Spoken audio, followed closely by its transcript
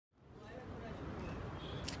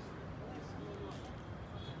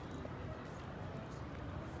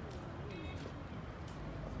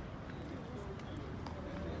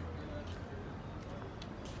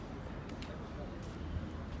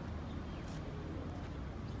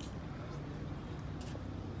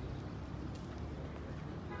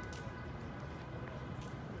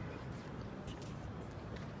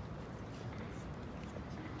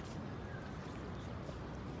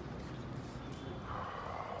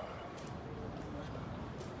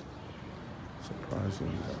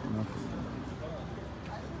surprising, but nothing.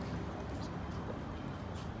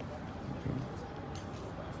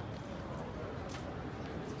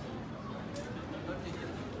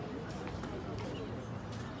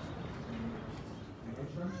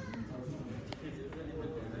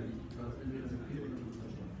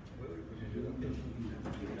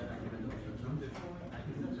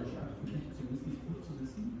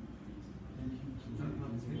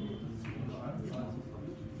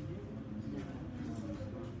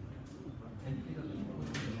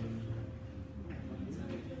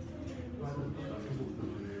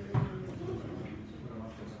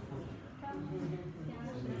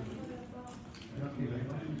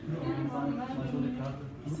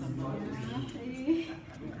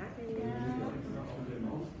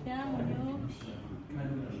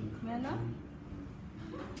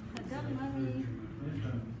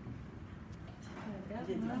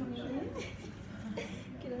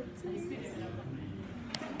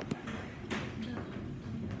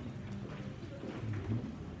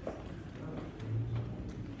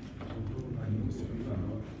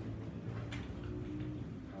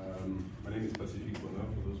 My name is Pacific Bona,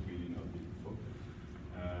 for those who did not meet before.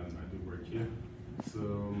 I do work here.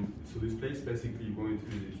 So this place basically you're going to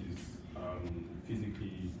visit is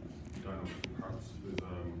physically done on two parts.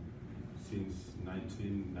 Since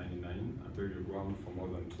 1999, a burial ground for more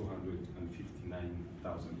than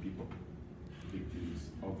 259,000 people,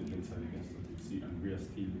 victims of the genocide against the Tutsi, and we are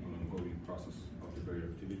still on an ongoing process of the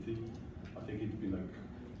burial activity. I think it's been like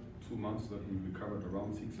 2 months that we recovered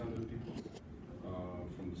around 600 people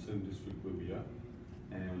from the same district where we are,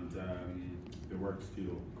 and the work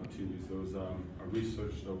still continues. There was a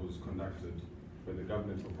research that was conducted by the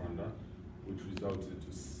government of Rwanda, which resulted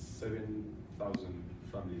to 7,000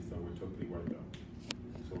 families that were totally wiped out.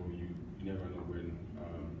 So you never know when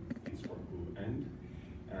this work will end.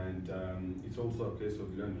 And it's also a place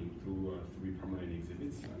of learning through 3 permanent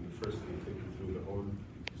exhibits. And the first will take you through the whole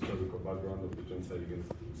historical background of the genocide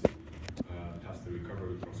against the Tutsi, past the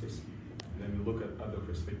recovery process. Then we look at other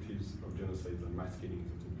perspectives of genocides and mass killings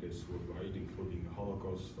that took place worldwide, including the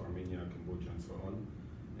Holocaust, Armenia, Cambodia, and so on.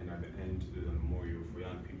 And at the end, there's a memorial for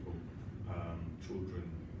young people, children,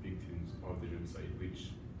 victims of the genocide,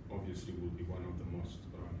 which obviously will be one of the most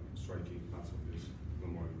striking parts of this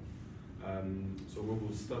memorial. So we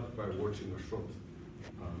will start by watching a short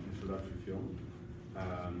introductory film,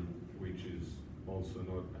 which is also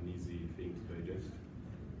not an easy thing to digest.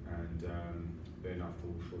 And then after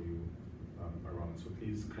we'll show you around. So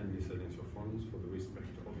please kindly silence your phones for the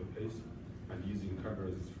respect of the place, and using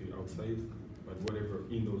cameras is free outside, but whatever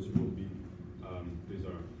in those will be, these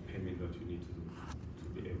are payment that you need to do to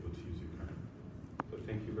be able to use your camera. So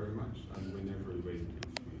thank you very much, and whenever you're ready,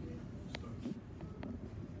 please start.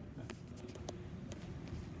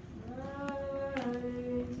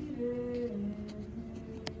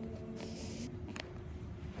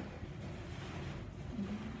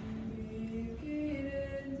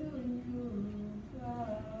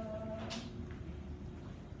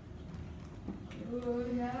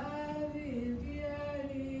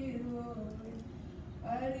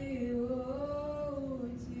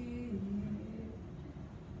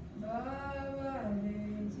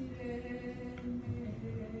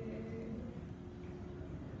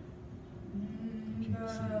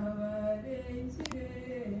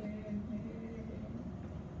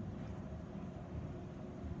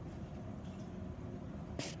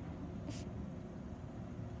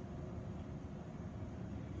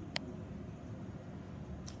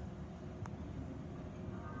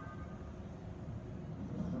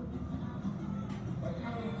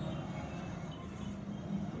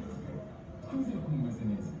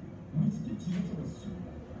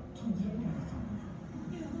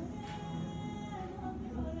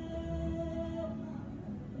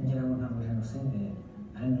 Jenoside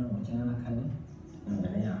ari 1994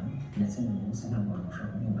 imbere yaho ndetse n'uyu munsi ntabwo barusha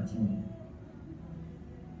kubyumva kimwe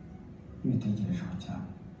ibitekerezo cyane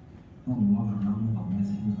no mu mabaro naho numva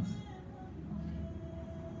meze nk'inzozi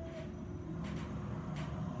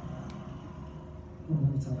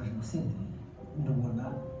urwibutso rwa Jenoside ndabona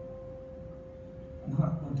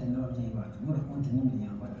ntwakonte n'ababyeyi bacu ntwakonte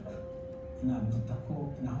n'imiryango yacu nabyita ko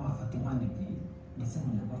naho hafata impande ebyiri ndetse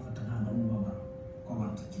nkongera kubafata nk'ahantu h'umubabaro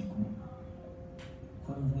w'abantu tukiri kumwe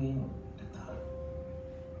mvuyeyo ndataha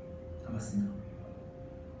amasina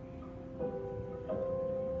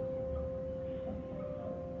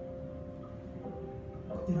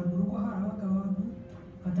kugera mu rugo harabaga abantu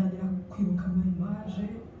batangira kwibuka amayimaje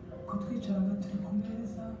ko twicaraga turi ku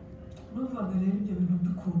meza numvaga rero ibyo bintu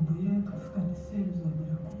bikumbuye kavuga nti se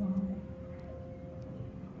bizongera kubaho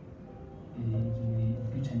igihe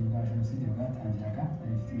ubwicanyi bwa Jenoside jenoside bwatangiraga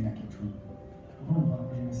nari mfite imyaka 10. Urumva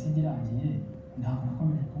jenoside irangiye ntabwo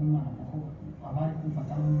nakomeje kuba umwana kuko abari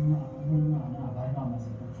kumfata nk'umwana abari bamaze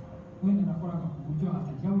gupfa. Wenda nakoraga ku buryo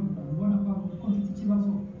hatagira wenda ubona ko mfite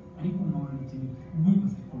ikibazo ariko nkabona ikintu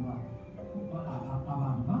nkibaze ku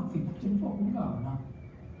abantu bapfuye ku bwoko bwabo na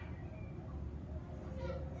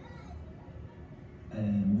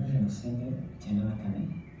muri jenoside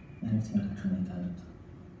 94 nari mfite imyaka 16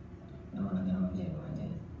 nabanaga n'ababyeyi banjye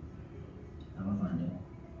n'abavandimwe.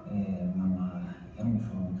 Mama yari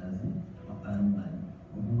umuforomokazi, papa yari umwarimu.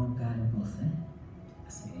 Ubuzima bwari bwose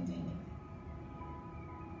asigaye njyenyine.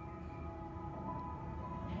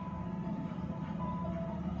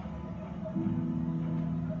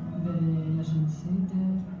 Mbere ya jenoside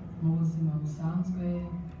mu buzima busanzwe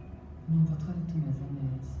numva twari tumeze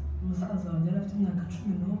neza. Umusaza wanjye yari afite imyaka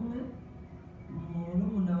 11,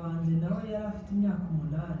 murumuna wanjye nawe yari afite imyaka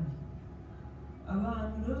 8.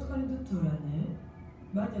 Abantu rero twari duturanye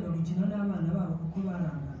bajyaga gukina n'abana babo kuko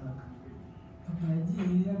baranganaga. Papa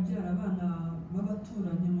yagiye abyara abana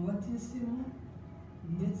b'abaturanyi mu batisimu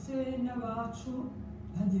ndetse n'abacu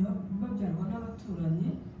bagiye babyarwa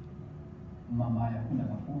n'abaturanyi. Mama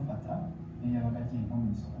yakundaga kumfata iyo yabaga agiye nko mu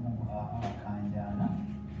isoko nko guhaha akanjyana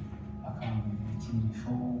akambwira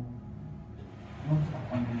ibikinisho no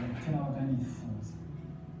akambwira icyo nabaga nifuza.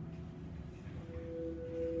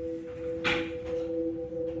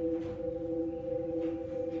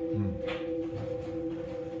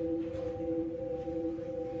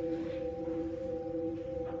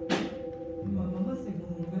 Mama amaze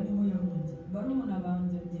guhunga niho yahungiye. Barumuna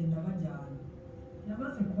banjye ngenda bajyana.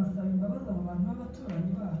 Namaze kubasaba imbabazi abo bantu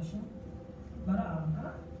b'abaturanyi bacu baranga.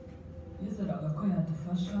 Yizeraga ko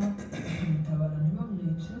yadufasha akamutabara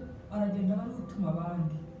ntibamwice, aragenda bari gutuma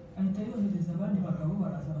abandi, ahita yohereza abandi bagabo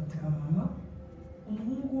baraza batera mama.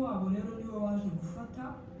 Umuhungu wabo rero niwe waje gufata,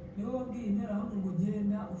 niwe wabwiye interahamwe ngo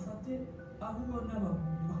genda ufate aho ubona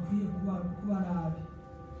bakwiye kuba nabi.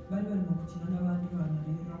 Bari barimo gukina n'abandi bana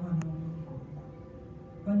rero, abana bo mu rugo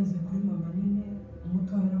banyuze kuri mama nyine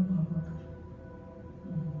umutoya aramuhamagara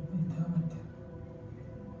ahita bata.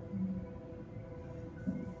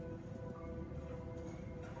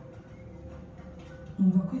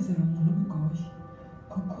 Numva kwizera umuntu bigoye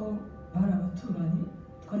kuko bari abaturanyi,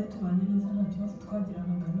 twari tubanye neza nta kibazo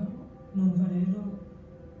twagiranaga nabo. Numva rero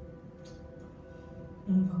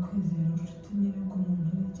kwizera ubucuti nyine bw'umuntu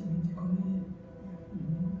ari ikintu gikomeye.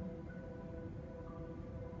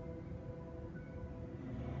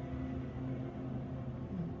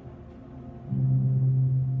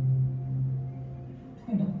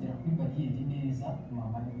 Twenda kugera kuri bariyeri neza,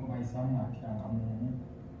 mama nibwo bahise bamwakira irangamuntu.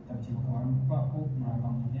 Ndabyibuka baramuvuga ko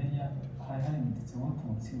irangamuntu yari hari handitseho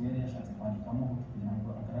Tutsi, we yari yashatse kwandikamo kugira ngo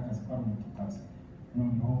agaragaze ko ari umutukazi.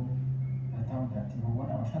 Noneho bahita bamubwira ati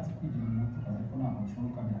ntubona abashatse kwigira umutukazi ariko ntabwo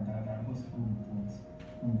bishoboka, biragaragara rwose ko uri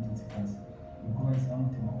umututsikazi. Nibwo bahise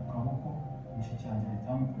bamutema ku kaboko, mushiki wanjye bahita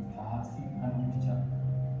bamukubita hasi hano gutya,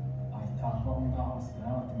 ahita ava aho ngaho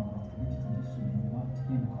asigara batema ngo twebwe dusubira inyuma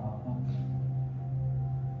twirukanka.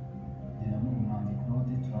 Ngera murumuna wanjye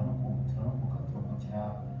Claude turarokoka turokokera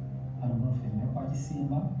hano muri ferme yo kwa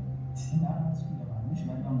Gisimba. Gisimba arazwi, abantu benshi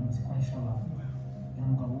bari bamuzi ko ahisha abantu. Yari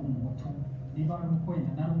umugabo w'umuhutu, niba ari uko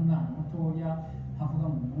wenda nari umwana mutoya ntavuga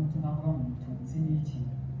mu muhutu navuga mu mututsi n'iki,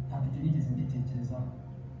 ntabwo ibyo nigeze mbitekerezaho.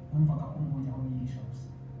 Numvaga ko mbonye aho yihisha gusa.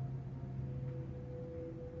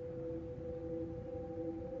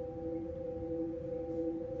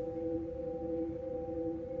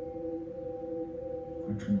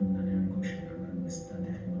 Kwa 18 nibwo nshingana muri stade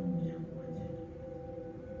harimo n'umuryango wanjye.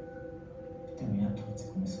 Ibitero byaturutse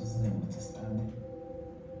ku misozi izengurutse stade.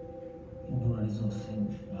 Induru zose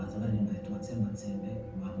baza barinda tubatsembatsembe,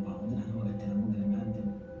 abantu bahungira hamwe bagateramo grenade.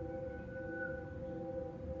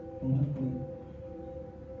 Mu by'ukuri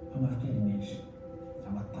amajwi yari menshi,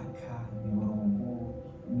 amataka, imiborogo,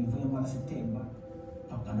 imivu y'amaraso itemba.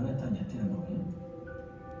 Papa nawe yatangiye atera amabuye,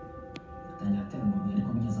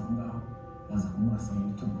 ariko bigeze aho ngaho baza kumurasa mu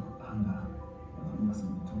bitugu. Ahangaha baza kumurasa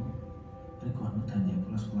mu bitugu, ariko abantu batangiye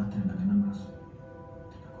kuraswa bateranaga n'amaraso.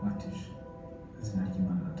 Tukakubatije izina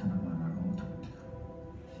ry'Imana batanabana n'umutagatifu.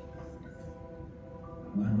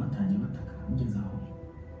 Abantu batangiye bataka, bigeze aho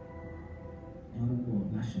niba ubwoba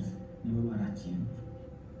bwashize, niba barakiye urupfu,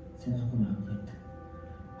 sinzi uko nabyita,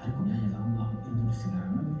 ariko byageze aho ngaho induru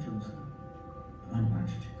isigarana n'ibice gusa, abandi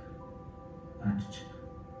baraceceka.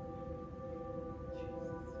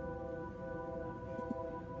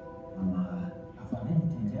 Mama avana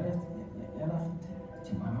igitenge yari afite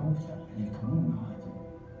akivana gutya yereka murumuna wanjye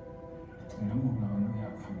ati murumuna wawe nawe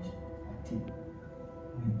yapfuye, ati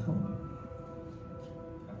mwitonde,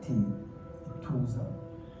 ati ituza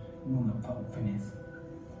nunapfa upfe neza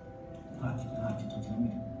ntacyo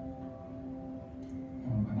tukiramira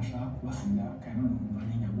nkumva ndashaka kubasiga kandi none nkumva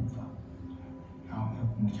ntinya gupfa ntaho mpera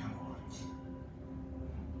ku muryango wanjye.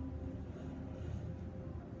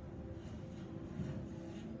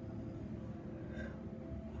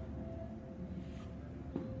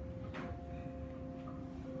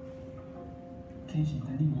 kenshi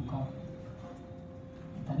ndanibuka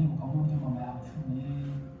nk'uburyo mama yapfuye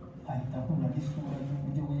ahita ahura n'isura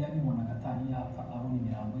y'uburyo we yabibonaga atari yapfa abona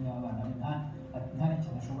imirambo y'abana be nta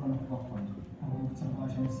kintu ashobora no kubakorera. Urwibutso rwa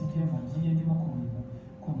jenoside iyo bagiye ndimo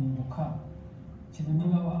kubibuka kintu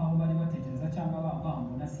niba aho bari batekereza cyangwa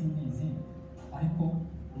bambona simbizi, ariko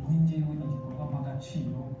muri njyewe ni igikorwa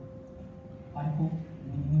mp'agaciro, ariko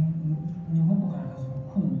ni nko kugaragaza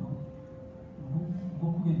urukundo rwo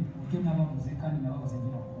kubera uburyo nababuze kandi nababuze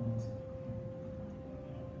ntibakunze.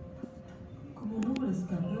 Ku muntu wese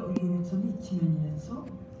kandi urwibutso ni ikimenyetso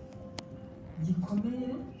gikomeye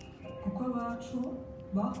kuko abacu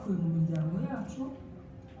bakuwe mu miryango yacu,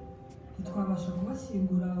 ntitwabasha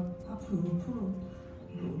kubashyingura hapfuye urupfu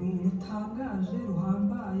rutangaje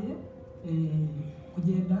ruhambaye.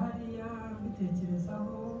 Kugenda hariya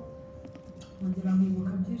bitekerezaho nkongera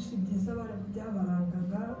nkibuka byinshi byiza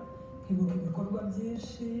byabarangaga, nkibuka ibikorwa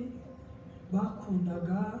byinshi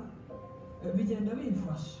bakundaga, bigenda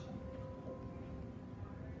bimfasha.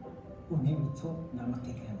 Urwibutso ni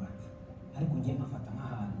amateka y'abacu, ariko ngiye nkafata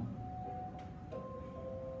nk'ahantu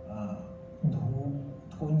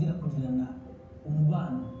twongera kugirana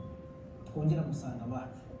umubano, twongera gusanga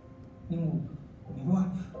abacu ni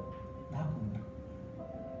iwacu nakunda.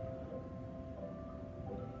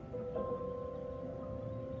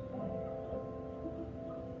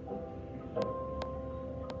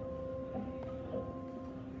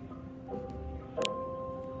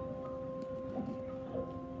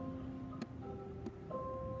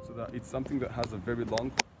 So that it's something that has a very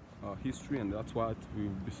long history, and that's what we'll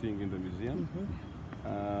be seeing in the museum.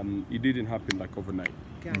 It didn't happen like overnight.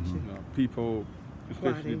 Gotcha. People,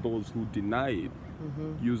 especially those who deny it,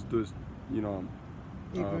 use those,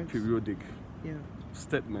 periodic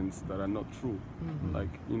statements that are not true, like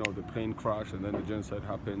the plane crash and then the genocide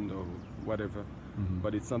happened or whatever.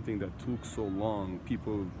 But it's something that took so long.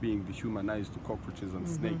 People being dehumanized to cockroaches and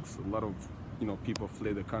snakes. A lot of people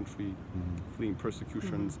fled the country, fleeing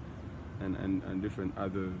persecutions, and different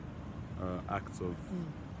other acts of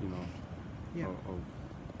of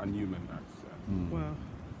unhuman acts. Wow.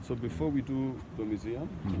 So before we do the museum,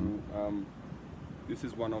 this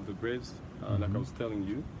is one of the graves, like I was telling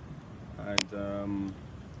you, and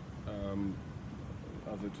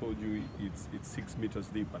as I told you, it's 6 meters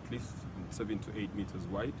deep at least, and 7 to 8 meters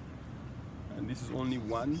wide, and this is only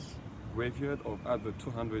one graveyard of other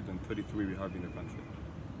 233 we have in the country.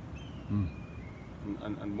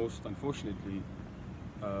 And most unfortunately,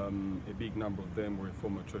 a big number of them were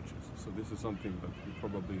former churches. So this is something that we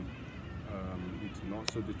probably need to know.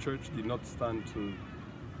 So the church did not stand to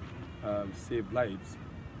save lives,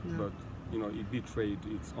 but it betrayed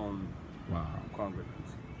its own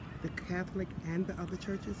congregants. The Catholic and the other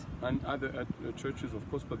churches? And other churches, of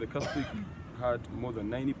course, but the Catholic had more than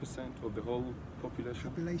 90% of the whole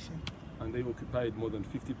population. And they occupied more than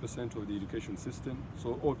 50% of the education system.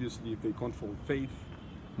 So obviously, if they control faith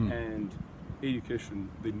and education,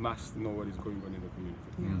 they must know what is going on in the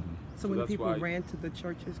community. So when people ran to the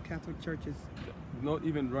churches, Catholic churches? Not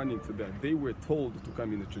even running to that. They were told to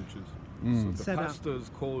come in the churches. So the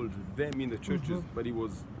pastors called them in the churches, but it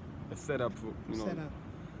was a setup for,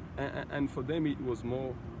 and for them it was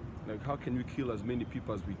more like, how can we kill as many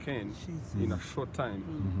people as we can in a short time,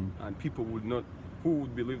 and people would not, who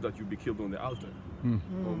would believe that you'd be killed on the altar,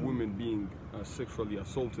 or women being sexually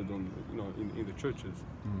assaulted on, in the churches,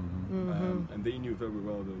 and they knew very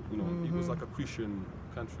well that it was like a Christian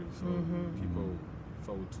country, so people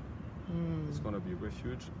thought it's going to be a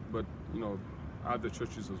refuge, but other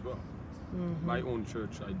churches as well. My own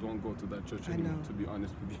church, I don't go to that church anymore, to be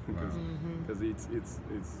honest with you, because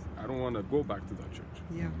it's I don't want to go back to that church.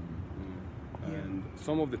 And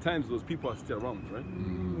some of the times those people are still around, right?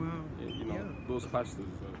 Those pastors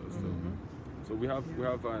are still. So we have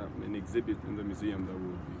an exhibit in the museum that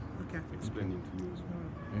we'll be explaining to you as well.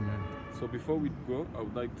 Amen. So before we go, I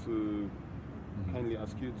would like to kindly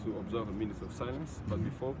ask you to observe a minute of silence. But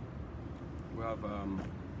before, we have a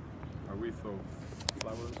wreath of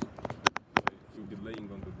flowers. We'll be laying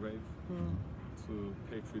on the grave to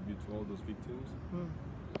pay tribute to all those victims,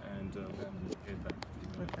 and then we'll head back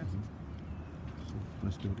to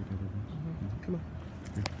Let's do it together. Come on.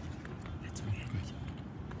 That's really good.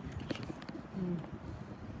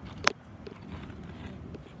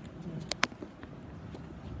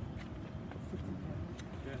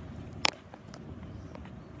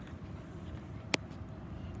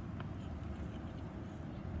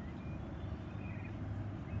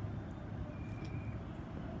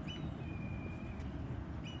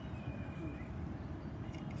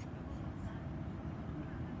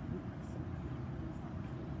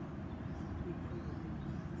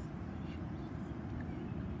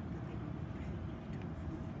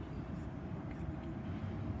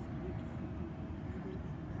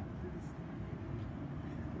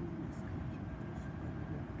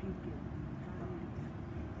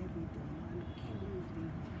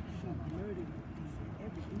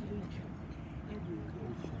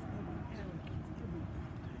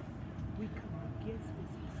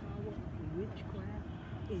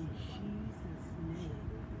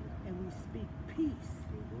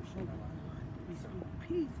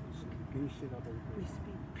 We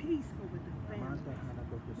speak peace over the families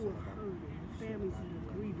who are hurting, the families who are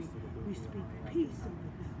grieving. We speak peace over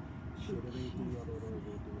them. In Jesus' name.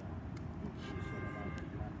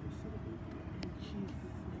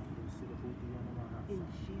 In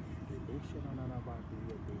Jesus' name.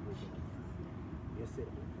 Yes, sir.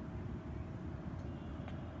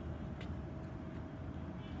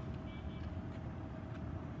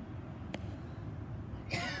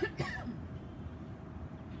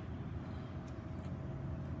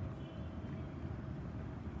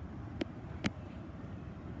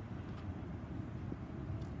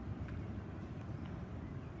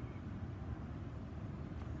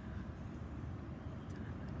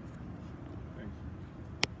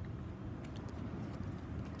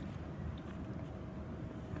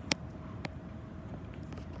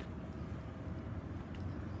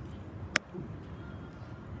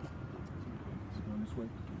 This way.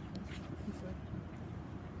 This way.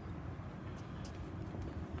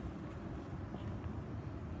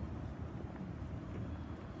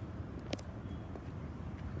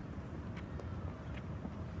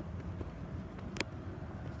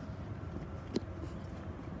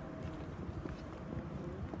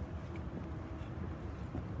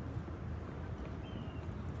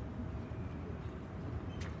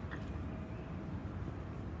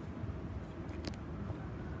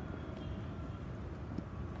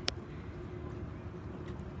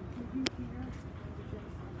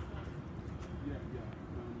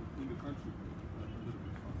 In the country, a little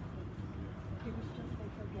bit far. It was just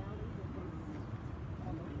like a gallery that they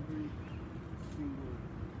Every single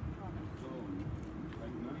zone,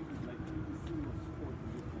 like not even like every single sport in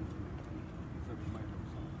this country, except my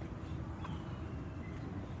job.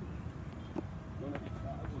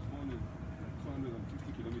 I was born in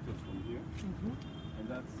 250 kilometers from here, and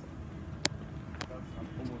that's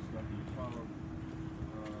almost like the farthest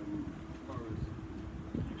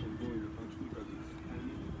you can go in the country because it's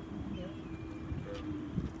tiny.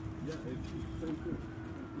 Yeah, it's same thing.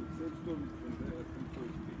 Same story from there, same story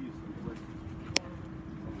to the east and the west.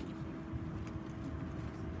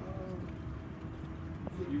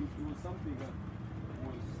 So it was something that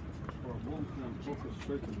was for a long time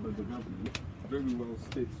orchestrated by the government, very well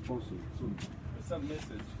state-sponsored. So some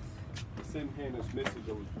message, the same heinous message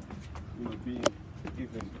that was being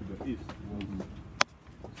given to the east was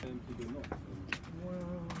sent to the north.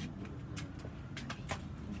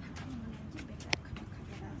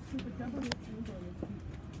 So the government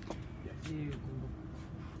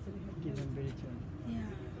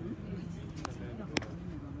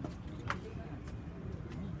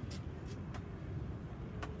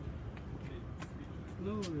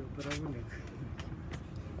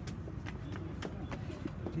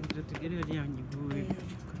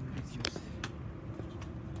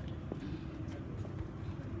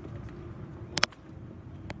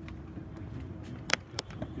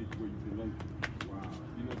Where you belong to. Wow.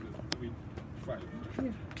 You know the 3 5.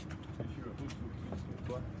 Yeah. If you're a Hutu,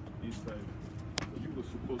 inside, you were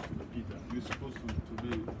supposed to be that. You're supposed to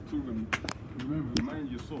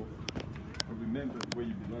remind yourself or remember where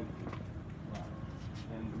you belong to. Wow.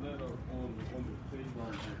 And later on the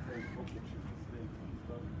playground, and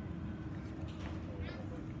stuff.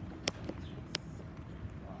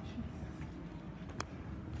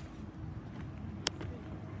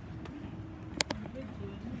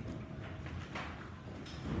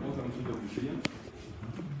 Welcome to the museum.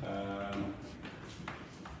 We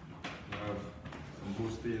have some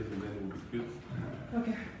more stairs and then we'll be good.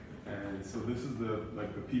 Okay. And so this is the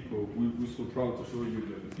people, we're so proud to show you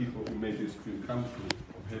the people who made this dream come true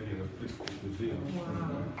of having a physical museum. Wow.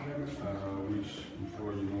 Which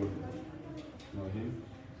before you know him.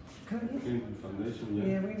 Clinton Foundation, yeah.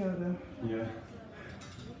 Yeah, we know them. Yeah.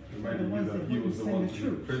 The Reminded you ones that that he was wouldn't the send one the to be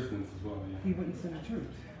troops. president as well, yeah. He wouldn't send the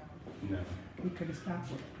troops. No. We could have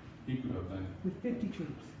stopped it He could have done it. with 50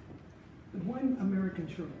 troops. One American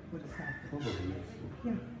troop would have stopped it. Probably, yes.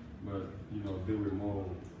 Yeah. But they were more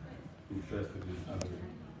interested in other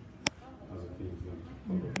things than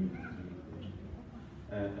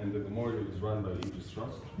and the memorial is run by Aegis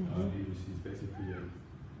Trust. Aegis is basically a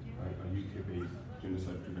UK-based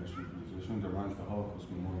genocide prevention organization that runs the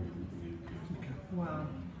Holocaust Memorial in the UK. Wow.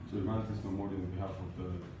 So it runs this memorial on behalf of the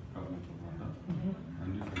government of Rwanda and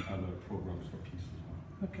different other programs for peace as well.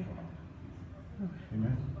 Okay.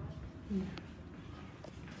 Amen.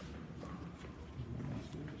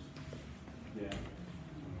 Yeah.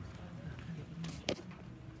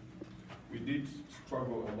 We did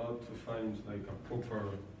struggle a lot to find like a proper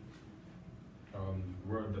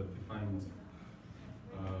word that defines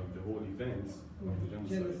the whole events of the genocide.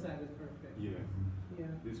 Genocide is perfect. Yeah. Yeah.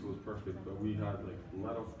 this was perfect, but we had like a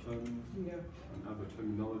lot of terms Yeah. and other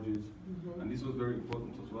terminologies, and this was very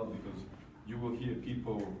important as well because you will hear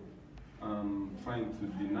people trying to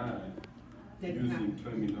deny That using happened.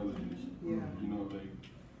 terminologies. Yeah. You know, like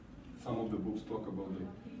some of the books talk about the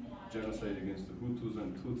genocide against the Hutus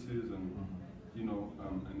and Tutsis, and you know,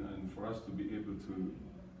 and for us to be able to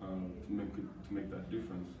make that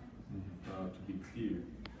difference, to be clear.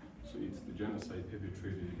 So it's the genocide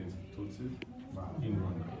perpetrated against the Tutsis in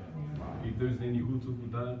Rwanda. If there's any Hutu who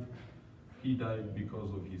died, he died because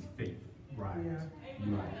of his faith. Right. Yeah.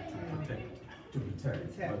 You know, to protect. To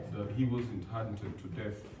protect. But he wasn't hardened to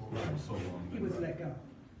death for so long. He was let go.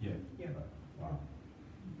 Yeah. Yeah. Wow.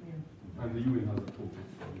 Yeah. And the UN has a focus,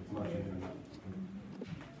 so it's not even that.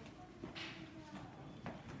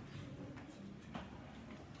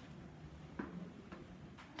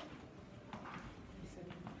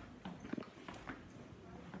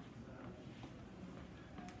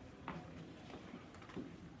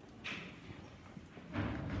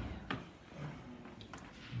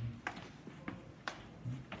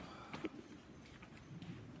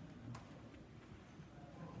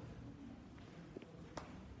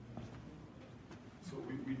 So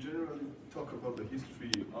we generally talk about the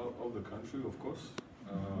history of the country, of course,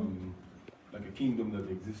 like a kingdom that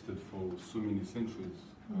existed for so many centuries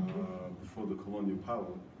before the colonial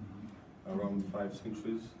power, around 5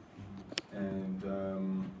 centuries, and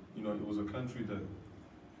you know, it was a country that,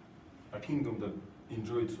 a kingdom that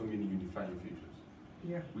enjoyed so many unifying features,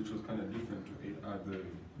 Yeah. which was kind of different to other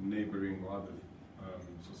neighboring or other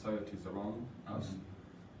societies around us.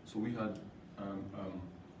 So we had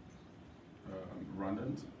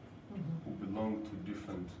Rwandans who belonged to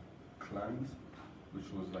different clans, which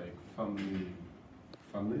was like families,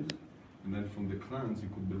 and then from the clans you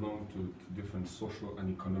could belong to different social and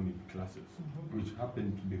economic classes, which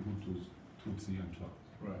happened to be Hutus, Tutsi, and Twa.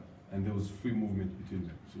 Right. And there was free movement between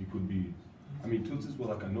them. So you could be, I mean, Tutsis were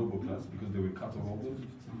like a noble class because they were cattle holders,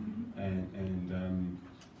 and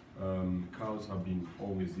cows have been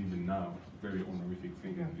always, even now, very honorific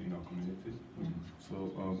thing in our community.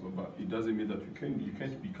 So, but it doesn't mean that you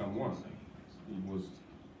can't become one. Like, it was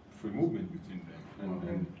free movement between them,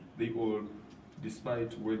 and they all,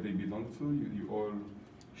 despite where they belong to, you all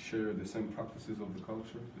share the same practices of the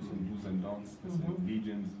culture, the same do's and don'ts, the same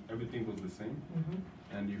religions. Everything was the same,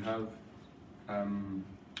 and you have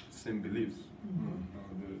same beliefs,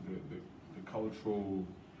 the cultural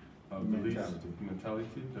beliefs,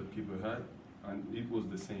 mentality that people had, and it was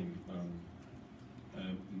the same.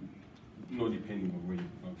 No, depending on where you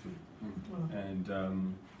belong to,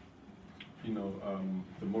 and you know,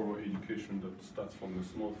 the moral education that starts from a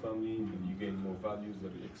small family, and you gain more values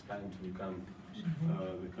that expand to become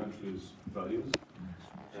the country's values,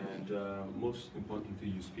 and most importantly,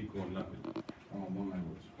 you speak one language. One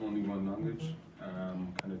language. Only one language,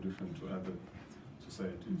 kind of different to other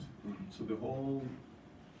societies. So the whole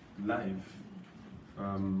life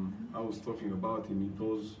I was talking about in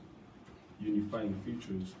those unifying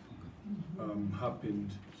features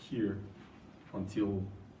happened here until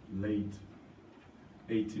late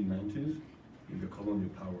 1890s, when the colonial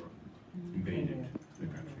power invaded the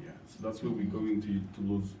country. Yeah. So that's where we're going to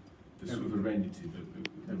lose the sovereignty,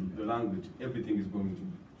 the language, everything is going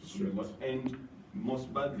to end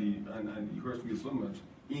most badly, and it hurts me so much,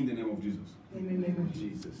 in the name of Jesus. In the name of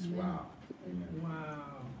Jesus. Wow.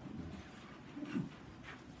 Wow.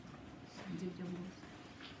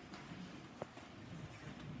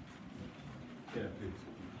 Yeah, please.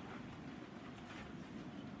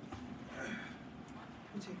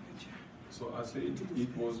 Take a picture. So I say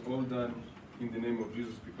it was all done in the name of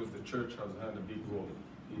Jesus because the church has had a big role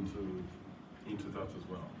into that as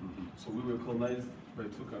well. So we were colonized by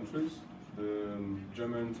 2 countries, the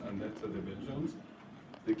Germans and later the Belgians.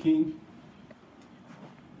 The king,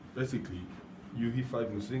 basically,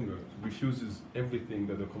 Yuhified Musinga, refuses everything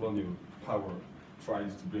that the colonial power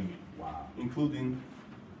tries to bring in, including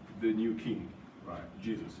the new king,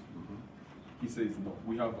 Jesus. He says, no,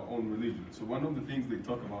 we have our own religion. So one of the things they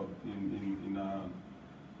talk about in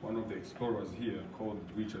one of the explorers here, called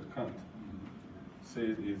Richard Kant,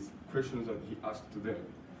 says is questions that he asked to them.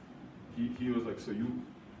 He was like, so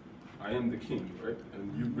I am the king, right?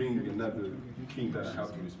 And you bring another king that I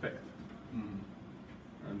have to respect.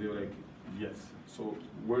 And they were like, yes. So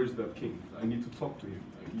where is that king? I need to talk to him.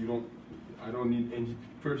 Like, I don't need any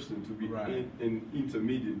person to be an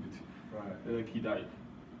intermediate between. And like, he died.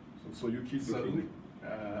 So you kill your king.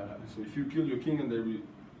 So if you kill your king and they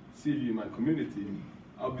receive you in my community,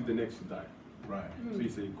 I'll be the next to die. So he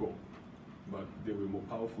said, go. But they were more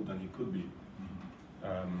powerful than he could be.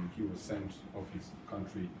 He was sent off his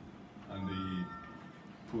country, and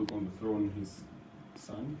put on the throne his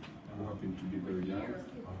son, who happened to be very young.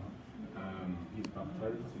 He's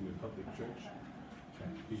baptized in the Catholic Church.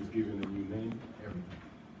 He's given a new name,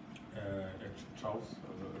 Charles,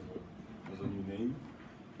 as a new name.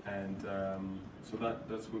 And so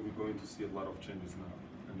that's where we're going to see a lot of changes now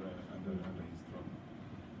under his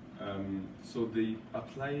throne. So they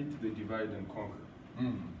applied the divide and conquer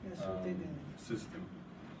system.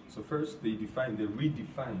 So first they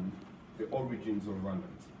redefined the origins of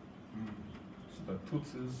Rwandans. So the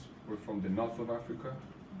Tutsis were from the north of Africa.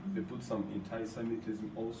 They put some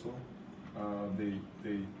anti-Semitism also.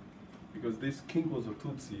 Because this king was a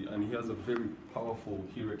Tutsi and he has a very powerful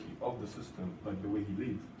hierarchy of the system, like the way he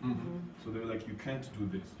leads. So they were like, you can't do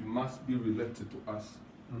this. You must be related to us.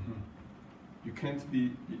 You can't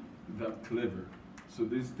be that clever. So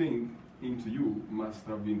this thing into you must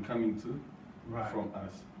have been coming from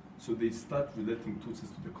us. So they start relating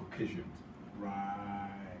Tutsis to the Caucasians.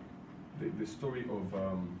 Right. The story of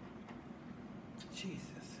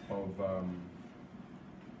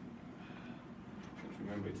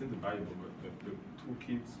remember, it's in the Bible, but the two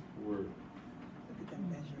kids were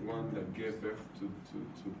one that gave birth to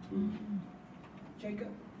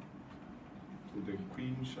Jacob? To the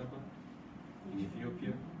Queen Sheba in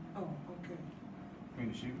Ethiopia. Oh, okay.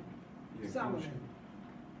 Queen Sheba? Yeah, Solomon.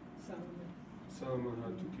 Solomon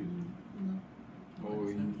had two kids. Oh,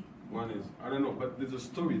 one is, I don't know, but there's a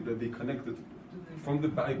story that they connected from the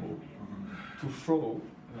Bible to show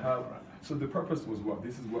how. So the purpose was what?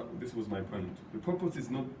 This was my point. The purpose is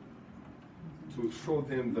not to show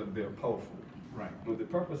them that they're powerful. Right. No, the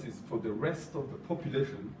purpose is for the rest of the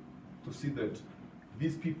population to see that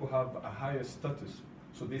these people have a higher status.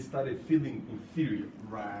 So they started feeling inferior.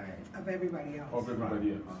 Right. Of everybody else. Of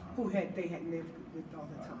everybody else. Who they had lived with all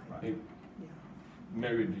the time. They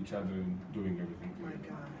married each other and doing everything My together.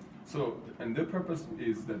 God. So, and the purpose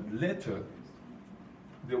is that later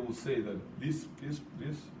they will say that these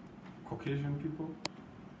Caucasian people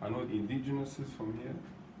are not indigenous from here.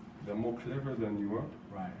 They're more clever than you are.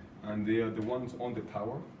 Right. And they are the ones on the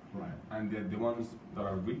power. Right. And they're the ones that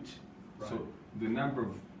are rich. Right. So the number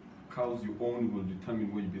of cows you own will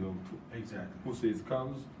determine where you belong to. Exactly. Who says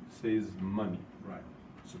cows says money. Right.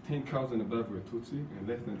 So 10 cows and above were Tutsi, and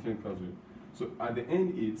less than 10 cows were. So at the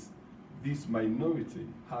end, it's this minority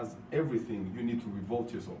has everything you need to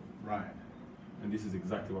revolt yourself. Right. And this is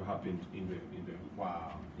exactly what happened in the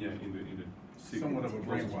Wow. yeah in the Somewhat of a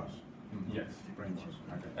brainwash. Yes. Brainwash.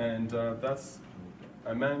 Okay. And that's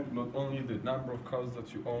among not only the number of cows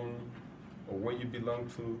that you own or where you belong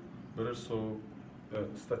to, but also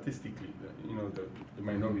statistically, the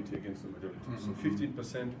minority against the majority. So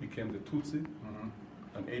 15% became the Tutsi,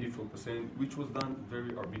 and 84%, which was done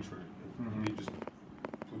very arbitrary. They just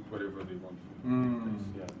put whatever they want in place.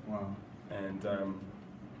 Yeah. Wow. And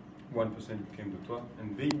 1% became the Twa,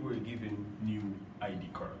 and they were given new ID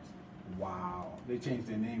cards. Wow. They changed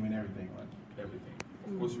their name and everything, right? Everything.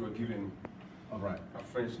 Of course, you were given All right. a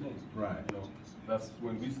French name. Right. That's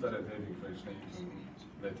when we started having French names and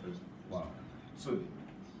letters. Wow. So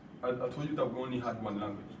I told you that we only had one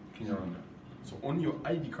language, Kinyarwanda. So on your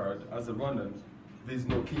ID card as a Rwandan, there's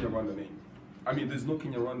no Kinyarwanda name. I mean, there's no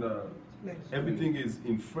Kinyarwanda. Everything is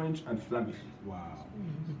in French and Flemish. Wow.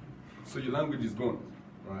 So your language is gone.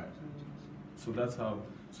 Right. So that's how.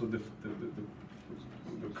 So the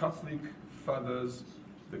Catholic fathers,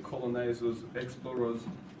 the colonizers, explorers,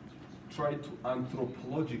 tried to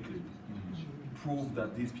anthropologically prove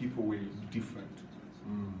that these people were different.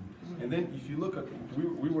 And then if you look at,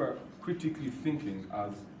 we were critically thinking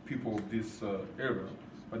as people of this era,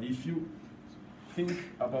 but if you think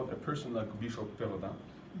about a person like Bishop Perrodin,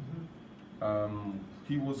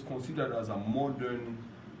 he was considered as a modern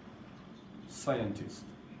scientist.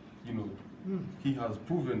 He has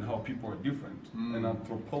proven how people are different, an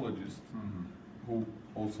anthropologist who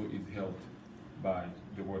also is held by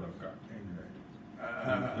the Word of God.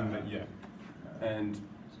 And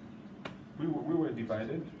we were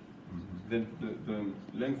divided. Then the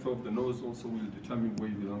length of the nose also will determine where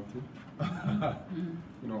you belong to.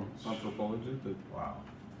 Anthropology. Wow.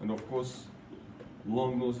 And of course,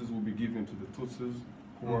 long noses will be given to the Tutsis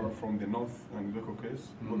who are from the north and the Caucasus.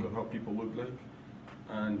 Look at how people look like.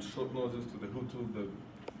 And short noses to the Hutu, the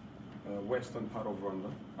western part of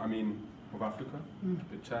Rwanda. I mean, of Africa,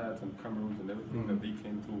 the Chad and Cameroon and everything that they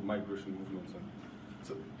came through migration movements. And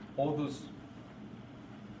so all those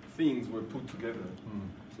things were put together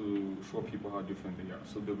to show people how different they are.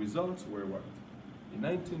 So the results were what? In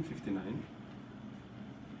 1959,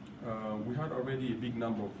 we had already a big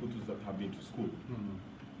number of Hutus that have been to school.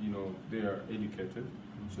 They are educated,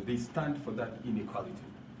 so they stand for that inequality.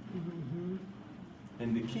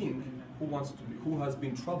 And the king, who has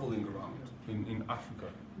been traveling around in Africa,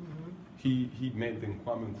 he made them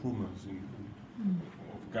Kwame Nkrumahs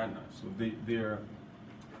of Ghana. So they're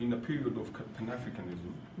in a period of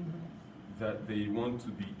Pan-Africanism that they want to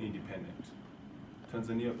be independent.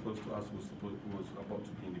 Tanzania, close to us, was about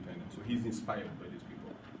to be independent. So he's inspired by these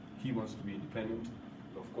people. He wants to be independent.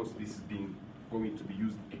 Of course, this is going to be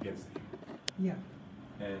used against him. Yeah.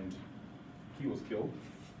 And he was killed.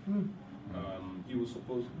 He was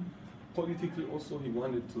supposed, politically also, he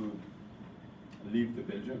wanted to leave the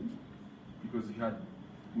Belgians because he had,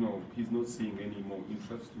 he's not seeing any more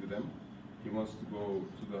interest with them. He wants to go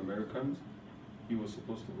to the Americans. He was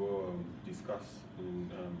supposed to go discuss in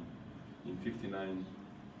 '59,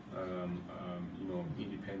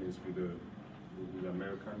 independence with the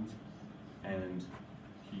Americans, and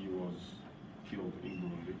he was killed in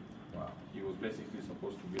Burundi. Wow. He was basically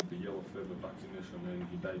supposed to get the yellow fever vaccination, and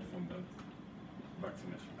he died from that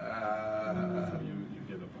vaccination. So you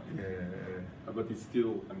get the point. Yeah. But it's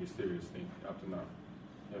still a mysterious thing up to now.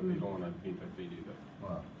 They don't want to admit that they did that.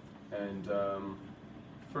 Wow. And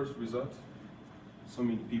first result, so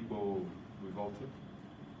many people revolted.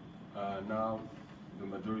 Now the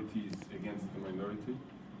majority is against the minority,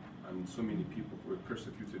 and so many people were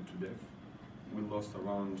persecuted to death. We lost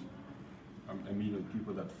around 1 million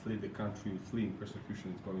people that fled the country, fleeing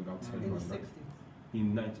persecution going outside In the Rwanda. 60s.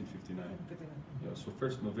 In 1959. Yeah, so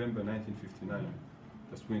 1st November 1959,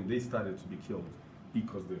 that's when they started to be killed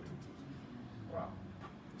because they're Tutsis. Wow.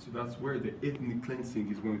 So that's where the ethnic cleansing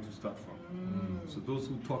is going to start from. So those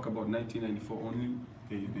who talk about 1994 only,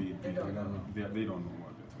 they don't know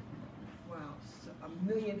what they're talking about. Wow, so 1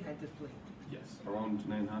 million had to flee. Yes, around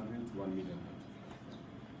 900 to 1 million.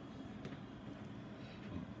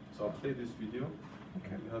 So I'll play this video.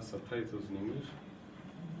 Okay. It has subtitles in English,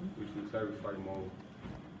 which will clarify more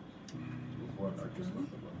of what I just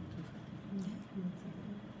talked about.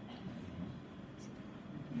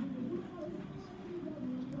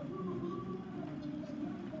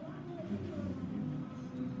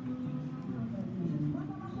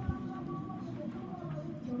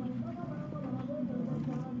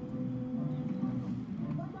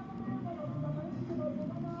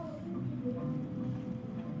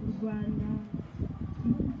 Rwanda,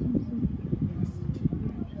 igihugu cy'imisozi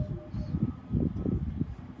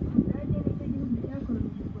Ubudage nicyo gihugu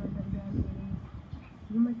cyakolonije u Rwanda bwa mbere,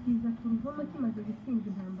 nyuma kiza kuruvamo kimaze gutsinda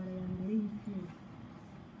intambara ya mbere y'isi yose,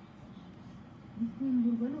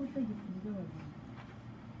 gisimburwa n'ubutegetsi bw'abagabo.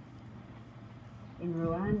 In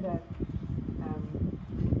Rwanda,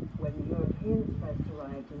 when the Europeans first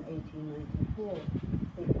arrived in 1894,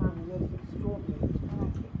 they found the most extraordinary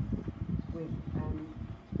society with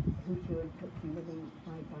Hutu and Tutsi living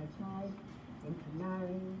side by side,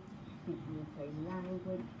 intermarrying, speaking the same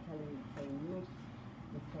language, telling the same myths,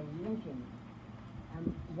 the same legends.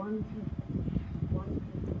 One people.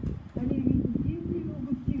 Hari ibintu byinshi ibihugu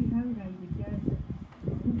by'ibihangange byaza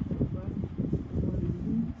amahugurwa,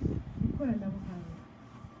 ubumenyi, ikoranabuhanga.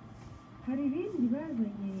 Hari ibindi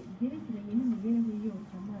bazanye byerekeranye n'imibereho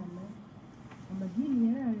y'iyobokamana, amadini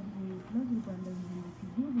yaraje maze u Rwanda ruhinduka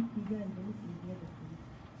igihugu cyiganjemo Kiliziya Gatolika.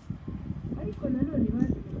 Ariko nanone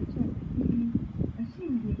bazanye amacakubiri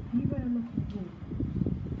ashingiye ku ibara no ku bwoko.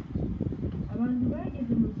 Abantu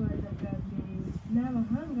bageze mu Rwanda bwa mbere ni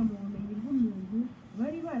abahanga mu bumenyi bw'umuntu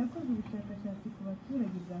bari barakoze ubushakashatsi ku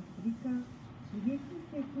baturage bwa Afurika mu gihe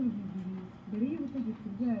cy'isekuru bibiri mbere y'ubutegetsi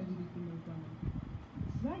bw'Ababiligi mu Rwanda.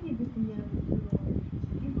 Bageze ku myanzuro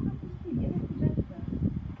ivuga ko usibye no kudasa,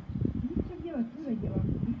 ibice by'abaturage ba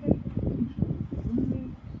Afurika bifite ubushobozi bumwe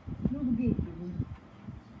n'ubwenge bumwe.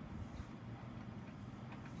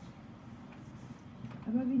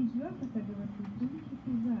 Ababiligi bafataga Abatutsi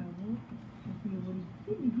nk'inshuti zabo mu kuyobora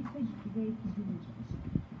ikindi gice gisigaye cy'igihugu.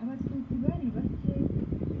 Abatutsi bari bake,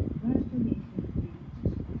 baratoneshejwe,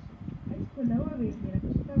 ariko nabo babegera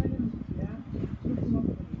kutabahemukira no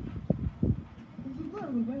kubakoresha. Urwo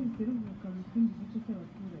rwango rwahise ruvuka mu kindi gice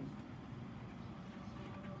cy'abaturage.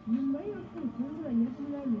 Nyuma y'urupfu rutunguranye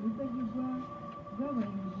rw'umwami Rudahigwa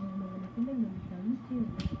rwabaye mu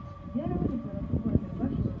 1959, byarabonekaga ko u Rwanda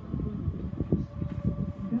rwashoboraga kubona igihugu.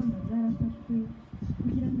 Ingamba zarafashwe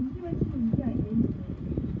kugira ngo inzibacyuho izagende neza.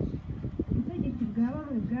 Ubutegetsi bwa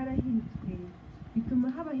bamwe bwarahiritswe bituma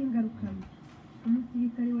habaho ingaruka mbi.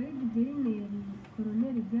 Umusirikare wari guverineri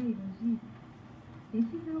Koloneli Bwayirojite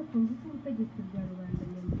yashyizeho ku ngufu ubutegetsi bwa rubanda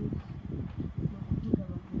nyamwinshi. Ni ukuvuga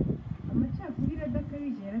abagore. Amacakubiri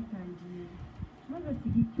adakabije yaratangiye, maze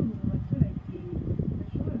asiga icyuho mu baturage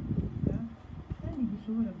kidashobora kuvuga kandi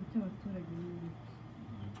gishobora guca abaturage n'ibice.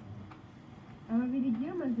 Ababiligi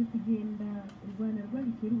bamaze kugenda, u Rwanda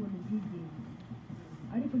rwahise rubona ubwigenge.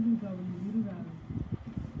 ariko ntirwabona ibiruranga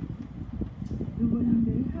rubona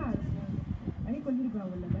imbere harwo ariko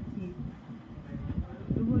ntirwabona amateka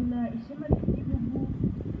rubona ishema ry'igihugu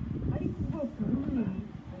ariko ubwoko bumwe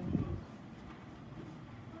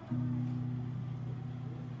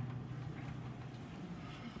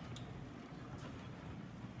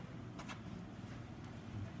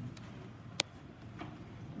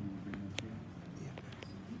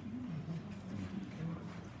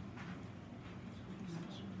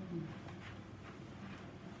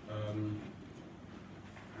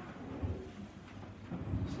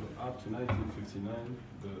So up to 1959,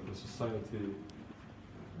 the society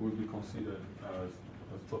would be considered as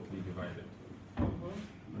totally divided.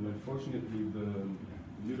 And unfortunately, the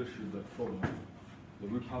leadership that followed, the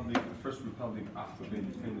first republic after the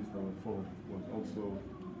independence that went forward, was also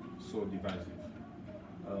so divisive.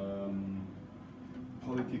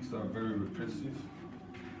 Politics are very repressive.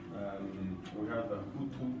 We have a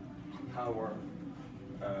Hutu power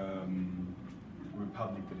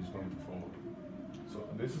republic that is going to follow. So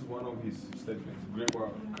this is one of his statements,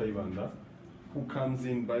 Gregoire Kayibanda, who comes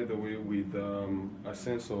in, by the way, with a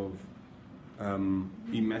sense of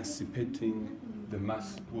emancipating the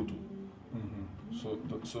mass Hutu.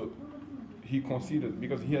 So he considers,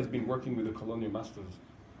 because he has been working with the colonial masters,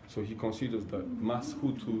 so he considers that mass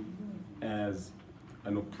Hutu as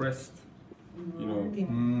an oppressed,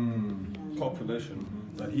 population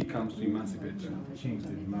that he comes to emancipate them. Change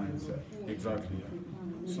his mindset. Exactly, yeah.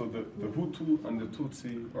 So the Hutu and the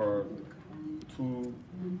Tutsi are two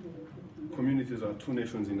communities, are two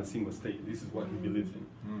nations in a single state. This is what he believes in.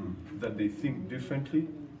 That they think differently,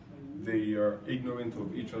 they are ignorant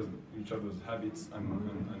of each other's habits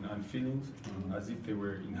and feelings, as if they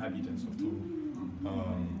were inhabitants of two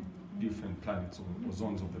different planets or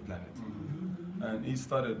zones of the planet. And he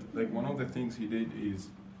started, like, one of the things he did is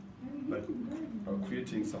like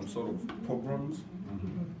creating some sort of pogroms,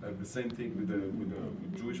 like the same thing with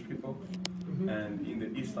the Jewish people. And in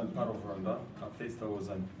the eastern part of Rwanda, a place that was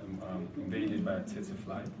invaded by a tsetse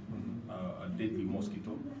fly, a deadly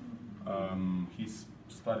mosquito, he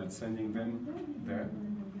started sending them there.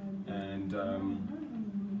 And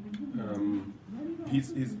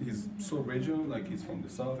he's so regional, like he's from the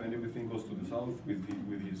south, and everything goes to the south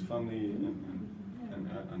with his family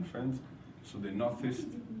and friends. So the northeast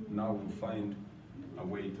now will find a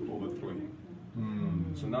way to overthrow him.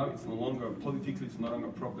 So now it's no longer, politically, it's no longer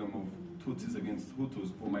a problem of Tutsis against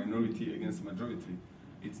Hutus or minority against majority.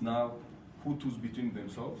 It's now Hutus between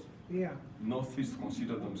themselves. Yeah. Northeast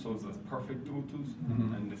consider themselves as perfect Hutus,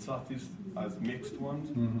 and the southeast as mixed ones.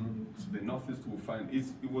 So the northeast will find,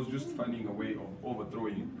 it was just finding a way of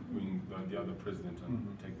overthrowing the other president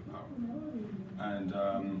and take the power. And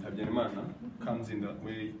Habyarimana comes in that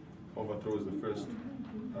way, overthrows the first,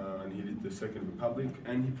 and he did the second republic,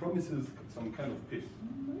 and he promises some kind of peace.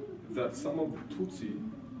 That some of the Tutsi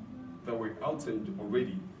that were outside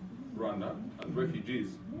already Rwanda and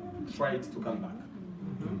refugees tried to come back.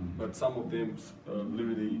 But some of them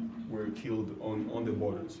literally were killed on the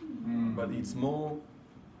borders. But it's more,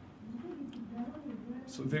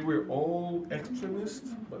 so they were all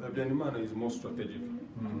extremists, but Habyarimana is more strategic.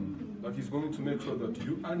 Like, he's going to make sure that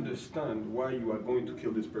you understand why you are going to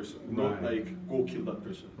kill this person, not like go kill that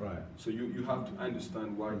person. Right. So you have to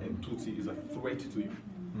understand why a Tutsi is a threat to you.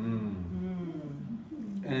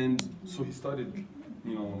 And so he started,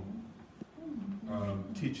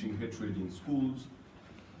 teaching hatred in schools,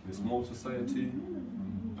 in a small society.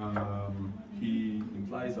 He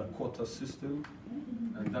implies a quota system,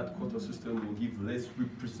 and that quota system will give less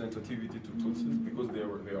representativity to Tutsis because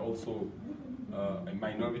they're also a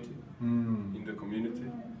minority in the community,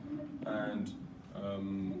 and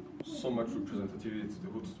so much representativity to the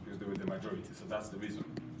Hutus because they were the majority. So that's the reason.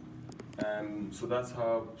 And so that's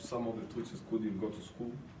how some of the Tutsis couldn't go to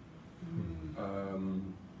school.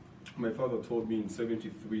 My father told me in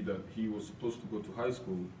 '73 that he was supposed to go to high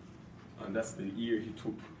school, and that's the year he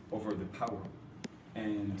took over the power.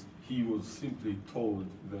 And he was simply told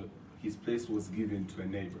that his place was given to a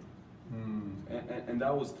neighbor. And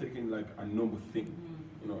that was taken like a normal thing.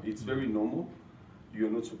 It's very normal. You're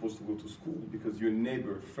not supposed to go to school because your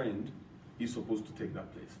neighbor, friend, is supposed to take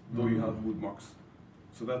that place, though you have good marks.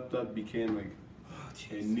 So that became like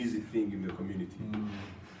an easy thing in the community.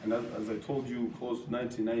 And as I told you, close to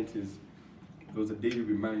 1990s, there was a daily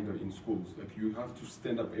reminder in schools, like you have to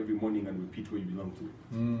stand up every morning and repeat where you belong to.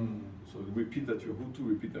 So repeat that you're Hutu,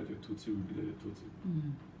 repeat that you're Tutsi, repeat that you're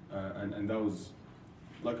Tutsi. And that was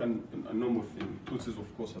like a normal thing. Tutsis,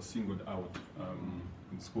 of course, are singled out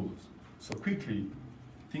in schools. So quickly,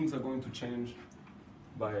 things are going to change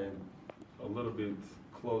by a little bit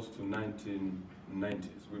close to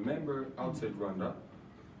 1990s. Remember, outside Rwanda,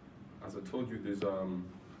 as I told you, there's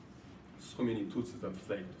so many Tutsis that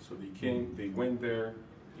fled. So they went there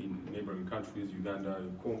in neighboring countries, Uganda,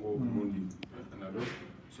 Congo, Burundi, and others.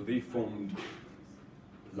 So they formed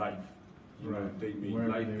life. They made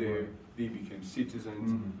life there. They became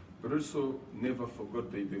citizens, but also never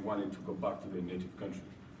forgot they wanted to go back to their native country.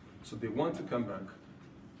 So they want to come back,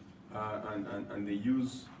 and they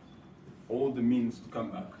use all the means to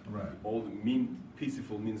come back, all the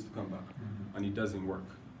peaceful means to come back, and it doesn't work,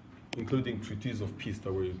 including treaties of peace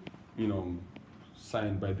that were,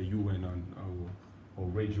 signed by the UN or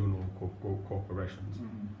regional corporations,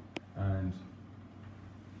 and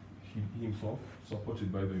he himself,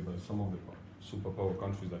 supported by some of the superpower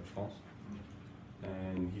countries like France,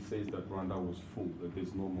 and he says that Rwanda was full, that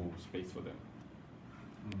there's no more space for them.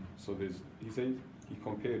 So he says, he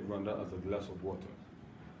compared Rwanda as a glass of water.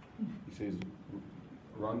 He says,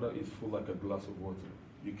 Rwanda is full like a glass of water.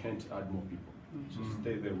 You can't add more people. So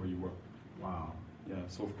stay there where you were. Wow. Yeah,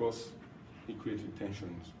 so of course, it created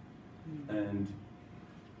tensions. And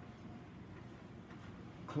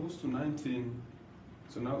close to 19,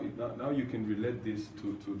 so now you can relate this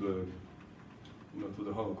to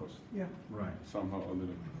the Holocaust. Yeah. Right. Somehow or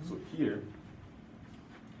other. So here,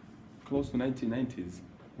 close to 1990s,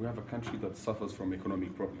 we have a country that suffers from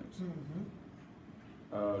economic problems.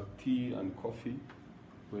 Tea and coffee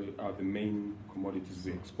are the main commodities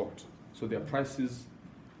we export. So their prices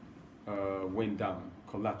went down,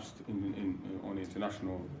 collapsed on the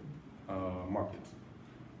international market.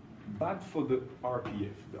 But for the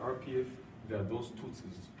RPF, there are those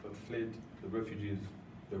Tutsis that fled, the refugees,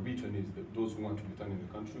 the returnees, those who want to return in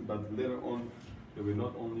the country. But later on, there were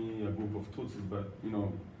not only a group of Tutsis, but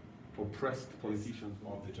oppressed politicians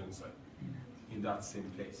of the genocide in that same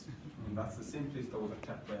place. And that's the same place that was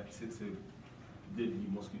attacked by a tsetse deadly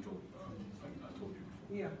mosquito, I told you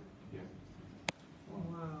before. Yeah. Yeah. Oh,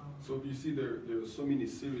 wow. So you see there are so many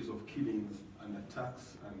series of killings and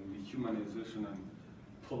attacks and dehumanization and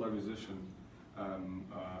polarization,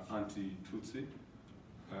 anti-Tutsi.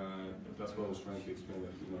 That's what I was trying to explain, that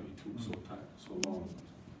it took so long.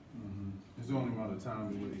 It's the only amount of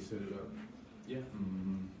time when they set it up. Yeah.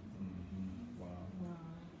 Wow. Wow.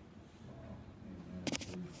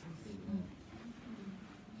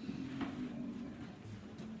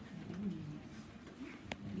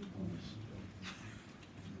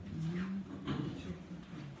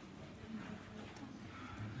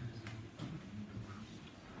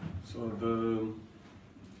 So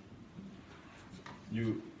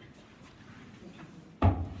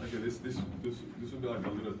this will be like a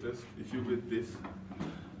little test. If you read this,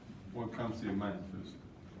 what comes to your mind first?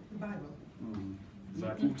 The Bible.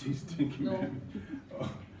 Exactly what he's thinking.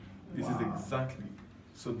 This is exactly.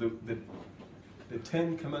 So the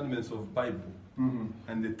 10 Commandments of Bible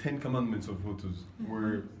and the 10 Commandments of Hutus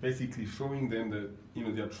were basically showing them that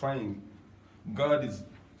they are trying. God is,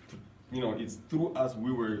 it's through us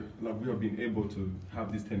we have been able to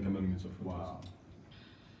have these 10 Commandments of Hutus. Wow.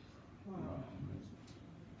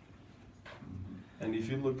 And if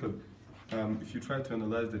you look at, if you try to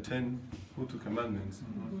analyze the 10 Hutu commandments,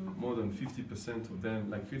 more than 50% of them,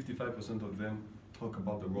 like 55% of them, talk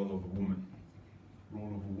about the role of a woman.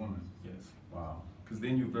 Role of a woman. Yes. Wow. Because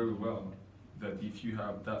they knew very well that if you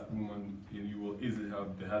have that woman, you will easily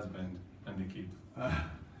have the husband and the kid.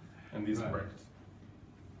 And this worked.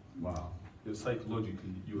 Wow.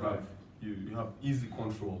 Psychologically, you have easy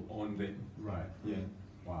control on them. Right. Yeah.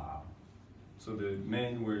 Wow. So the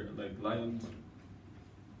men were like lions,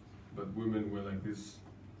 but women were like this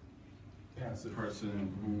passive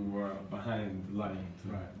person who were behind the lion.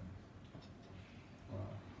 Right.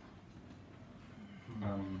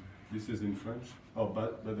 Wow. This is in French. Oh,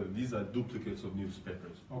 but these are duplicates of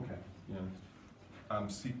newspapers. Okay. Yeah.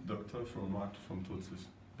 Sick doctor from what? From Tutsis.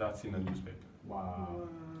 That's in a newspaper. Wow.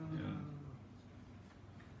 Yeah.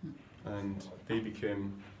 And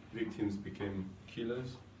victims became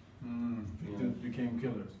killers. Victims became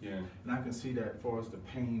killers. Yeah. And I can see that for us, the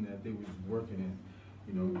pain that they was working in.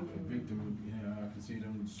 The victim, I can see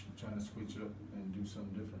them trying to switch up and do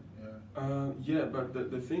something different. Yeah. Yeah, but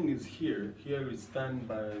the thing is here is done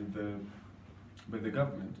by the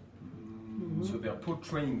government. So they are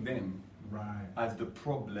portraying them as the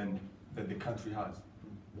problem that the country has.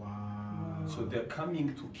 Wow. So they're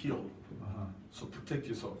coming to kill. So protect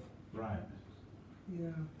yourself. Right.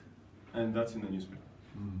 Yeah. And that's in the newspaper.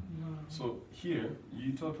 Wow. So here,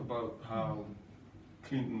 you talk about how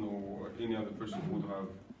Clinton or any other person would have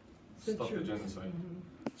stopped the genocide.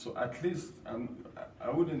 So at least, I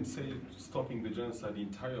wouldn't say stopping the genocide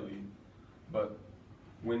entirely, but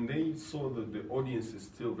when they saw that the audience is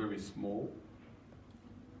still very small,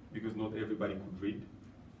 because not everybody could read,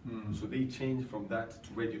 so they changed from that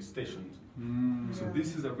to radio stations. So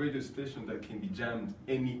this is a radio station that can be jammed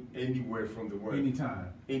anywhere from the world. Anytime.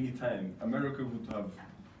 Anytime. America would have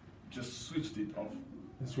just switched it off.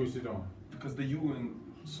 And switched it on. Because the UN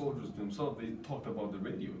soldiers themselves, they talked about the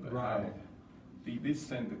radio. Right. They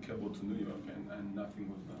sent the cable to New York and nothing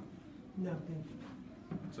was done. Nothing.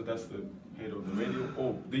 So that's the head of the radio.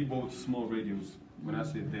 Oh, they bought small radios. When I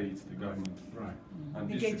say they, it's the government. Right. And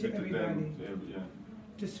They gave to distributed them everybody. to every, yeah.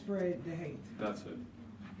 To spread the hate. That's it.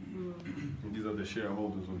 And these are the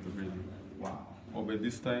shareholders of the radio. Wow. Oh, by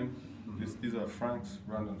this time, these are francs,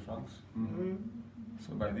 Rwandan francs.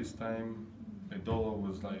 So by this time, a dollar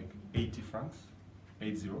was like 80 francs,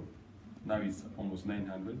 80. Now it's almost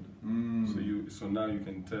 900. So now you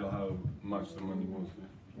can tell how much the money was.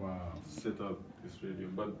 Wow. Set up this radio,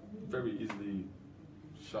 but very easily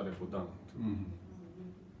shut it down.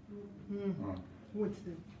 What's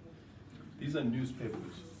the? These are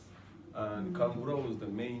newspapers, and Kangura was the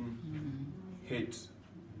main hate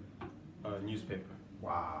newspaper.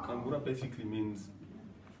 Wow. Kangura basically means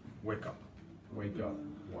wake up. Wake up.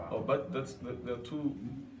 Wow. Oh, but there are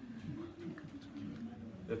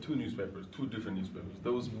two newspapers, two different newspapers.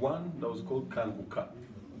 There was one that was called Kanguka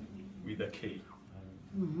with a K.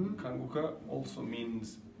 Kanguka also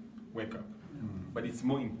means wake up, but it's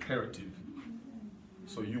more imperative.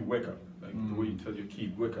 So you wake up, like the way you tell your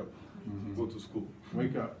kid, wake up, go to school.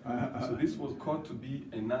 Wake up. So this was called to be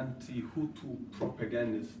an anti-Hutu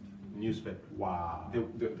propagandist newspaper. Wow.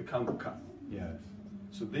 The Kanguka. Yes.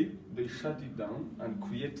 So they shut it down and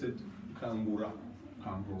created Kangura.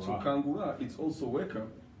 Kangura. So Kangura, it's also wake up,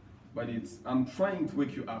 but it's I'm trying to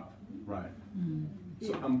wake you up. Right.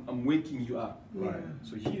 So I'm waking you up. Right.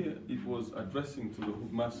 So here it was addressing to the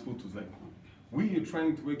mass Hutus like, we are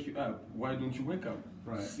trying to wake you up. Why don't you wake up?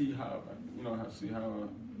 Right. See how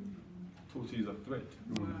Tutsi is a threat.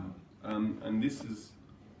 And this is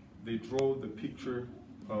they draw the picture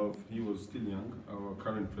of he was still young, our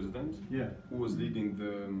current president. Yeah. Who was leading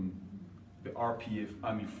the RPF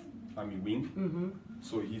army wing.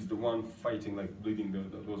 So he's the one fighting, like leading that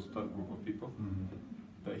group of people.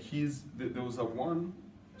 But there was a one.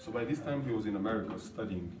 So by this time he was in America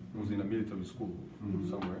studying. He was in a military school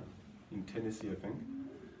somewhere in Tennessee, I think.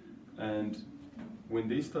 And when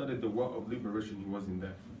they started the War of Liberation, he wasn't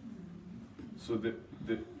there. So the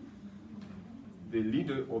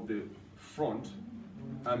leader of the front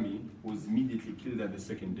army was immediately killed at the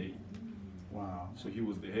second day. Wow. So he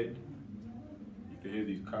was the head. If the head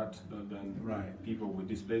is cut, then Right. people were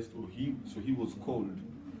displaced. So he was called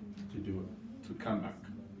To do it. to come back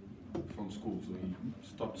from school. So he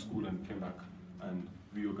stopped school and came back and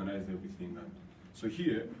reorganized everything. And so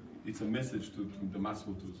here, it's a message to the mass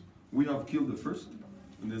Hutus. We have killed the first,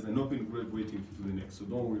 and there's an open grave waiting to the next. So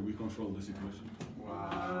don't worry, we control the situation.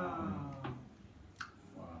 Wow.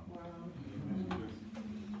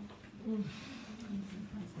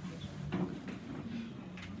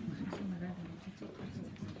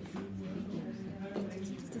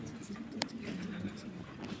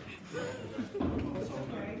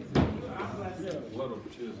 A lot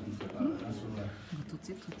of cheers inside.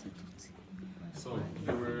 So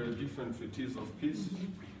there were different treaties of peace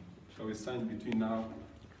that were signed between now.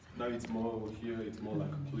 Now it's more here. It's more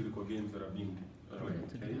like political games that are being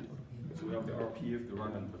played. So we have the RPF, the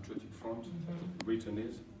Rwandan Patriotic Front, Britain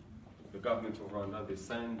is the government of Rwanda. They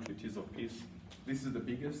signed treaties of peace. This is the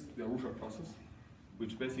biggest, the Arusha process,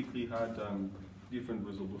 which basically had different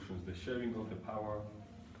resolutions: the sharing of the power,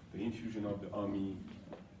 the infusion of the army,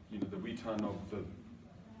 the return of the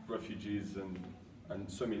refugees, and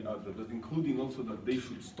so many others, including also that they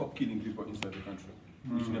should stop killing people inside the country,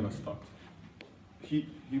 which never stopped. He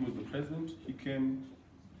was the president. He came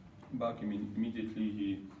back immediately.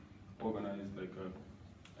 He organized like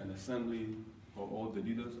an assembly of all the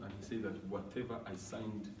leaders, and he said that whatever I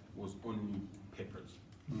signed was only papers.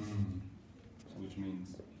 So which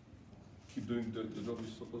means keep doing the job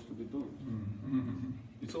you're supposed to be doing.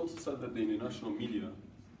 It's also said that the international media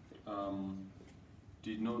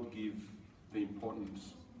did not give the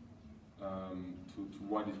importance to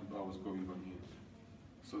what was going on here.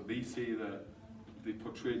 So they say that they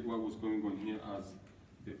portrayed what was going on here as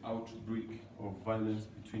the outbreak of violence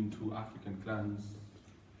between two African clans,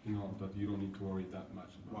 that you don't need to worry that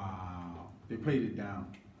much about. Wow. They played it down.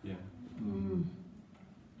 Yeah.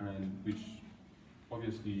 And which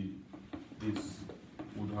obviously this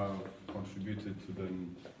would have contributed to the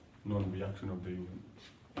non-reaction of the UN.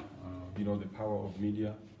 The power of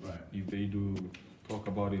media. Right. If they do talk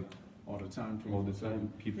about it All the time. all the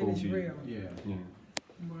time, people And it's will be. real. Yeah. Yeah.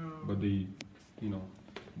 Wow. But they, you know,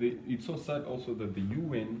 it's so sad also that the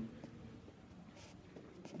UN,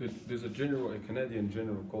 there's a Canadian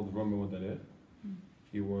general called Rwanda.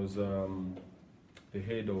 He was the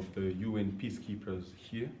head of the UN peacekeepers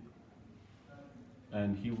here,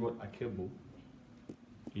 and he wrote a cable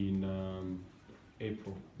in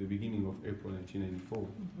April, the beginning of April 1994.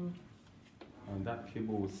 And that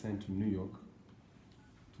cable was sent to New York,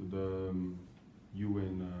 to the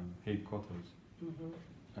UN headquarters.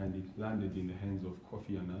 And it landed in the hands of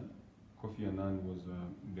Kofi Annan. Kofi Annan was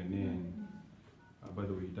Ghanaian. By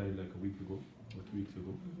the way, he died like a week ago, or 2 weeks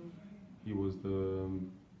ago. He was the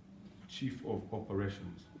chief of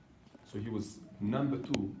operations. So he was number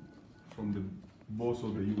 2 from the boss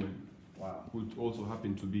of the UN. Wow. Who also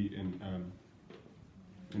happened to be an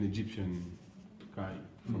Egyptian guy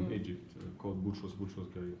from Egypt called Boutros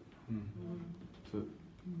Ghali.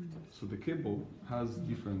 So the cable has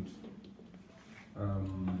different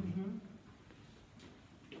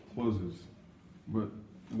clauses, but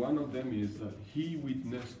one of them is that he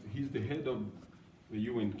witnessed, he's the head of the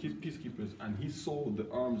UN peacekeepers, and he saw the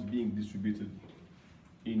arms being distributed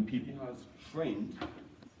in people. He has trained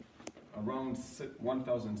around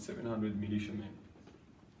 1,700 militiamen,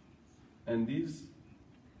 and these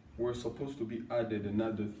were supposed to be added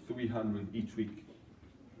another 300 each week.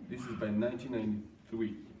 This is by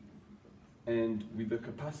 1993, and with the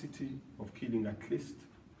capacity of killing at least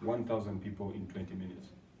 1,000 people in 20 minutes.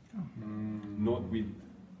 Not with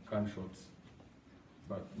gunshots,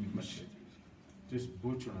 but with machetes. Just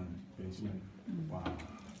butchering, basically. Wow.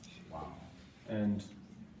 Wow. And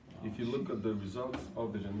if you look at the results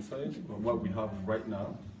of the genocide, or what we have right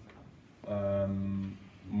now,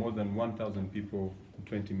 more than 1,000 people in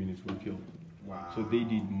 20 minutes were killed. Wow. So they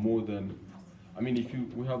did more than, I mean,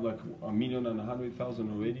 we have like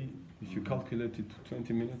 1,100,000 already. If you calculate it to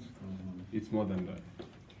 20 minutes, it's more than that.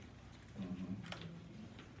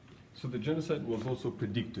 So the genocide was also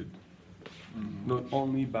predicted, not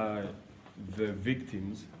only by the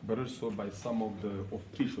victims, but also by some of the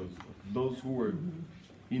officials, those who were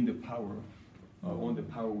in the power, on the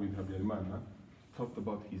power with Habyarimana, talked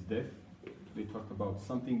about his death. They talked about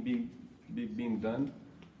something being done.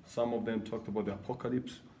 Some of them talked about the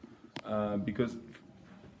apocalypse, because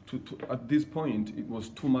at this point it was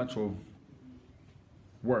too much of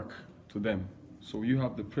work to them. So you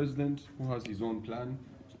have the president who has his own plan.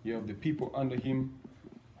 You have the people under him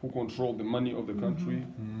who control the money of the country,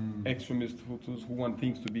 extremist Hutus who want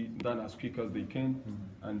things to be done as quick as they can,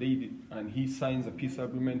 and he signs a peace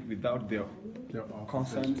agreement without their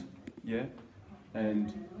consent,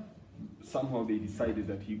 and somehow they decided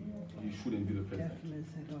that he shouldn't be the president. Death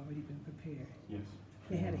lists had already been prepared. Yes.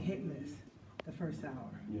 They had a hit list the first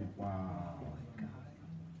hour. Yeah. Wow. Oh my God.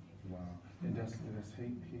 Wow. And that's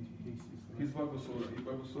His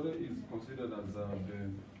Bagosora is considered as the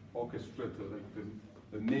orchestrator, like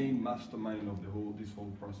the main mastermind of this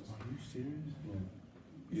whole process. Are you serious? Yeah.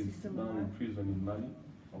 Is he He's still now in alive? prison in Mali.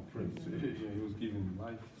 Yeah, He was given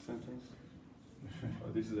life sentence.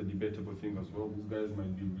 This is a debatable thing as well. These guys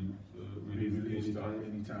might be released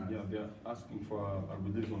anytime. Yeah, they're asking for a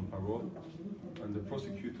release on parole, and the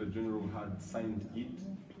prosecutor general had signed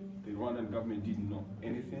it. The Rwandan government didn't know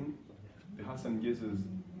anything. The Hassan cases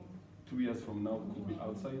 2 years from now could be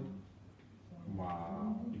outside.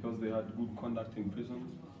 Wow. Because they had good conduct in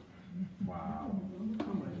prisons. Wow.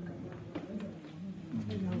 Oh my God.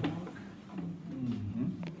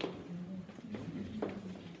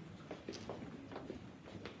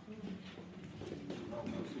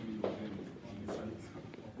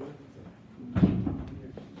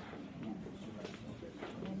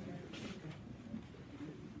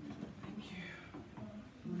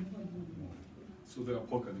 So the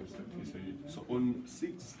apocalypse that we say. So on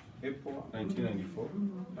 6 April 1994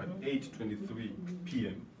 at 8:23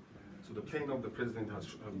 p.m. So the plane of the president has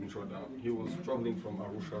been shot down. He was traveling from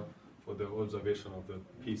Arusha for the observation of the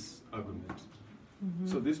peace agreement.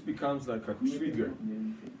 So this becomes like a trigger,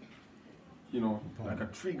 like a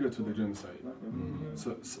trigger to the genocide.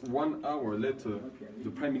 So 1 hour later,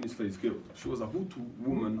 the prime minister is killed. She was a Hutu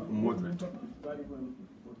woman, moderate.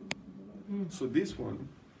 So this one,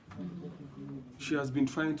 she has been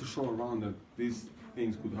trying to show around that these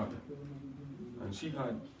things could happen. And she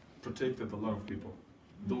had protected a lot of people,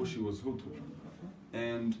 though she was Hutu.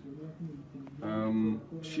 And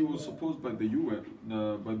she was supposed by the UN,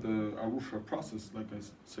 by the Arusha process, like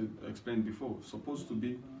I explained before, supposed to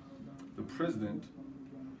be the president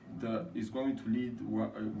that is going to lead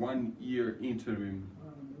a 1-year interim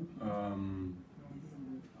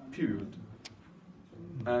period,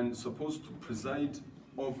 and supposed to preside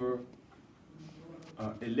over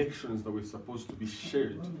elections that were supposed to be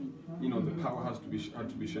shared. You know, the power had to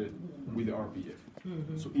be shared with the RPF.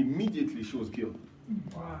 So immediately she was killed.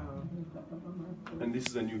 Wow. And this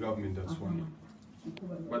is a new government that's sworn in.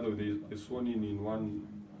 By the way, they sworn in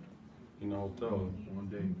a hotel One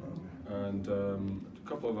day, probably. and a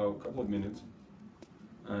couple of minutes,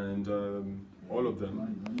 and all of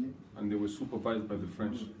them, and they were supervised by the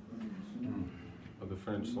French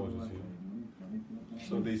soldiers here.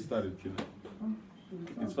 So they started killing.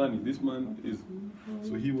 It's funny, this man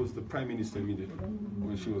he was the prime minister immediately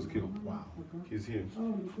when she was killed. Wow. He's here.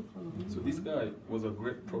 So this guy was a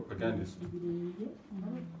great propagandist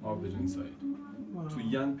of the genocide, to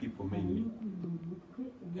young people mainly.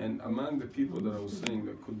 And among the people that I was saying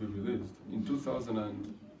that could be released, in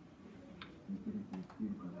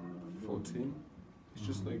 2014, it's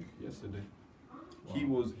just like yesterday,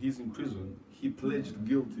 he's in prison. He pledged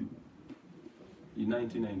guilty in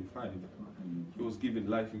 1995. He was given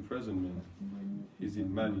life imprisonment. He's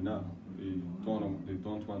in Mali now. They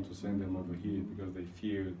don't want to send them over here because they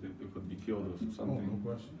fear that they could be killed or something. Oh, no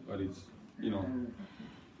question. But it's, you know,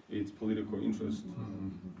 it's political interest.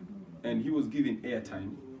 And he was given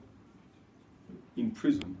airtime in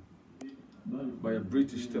prison by a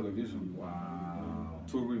British television. Wow.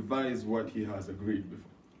 To revise what he has agreed before.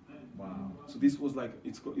 Wow. So this was like,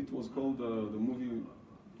 it was called, the movie,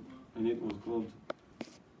 and it was called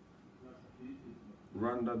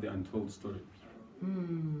Rwanda, the Untold Story.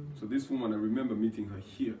 So this woman, I remember meeting her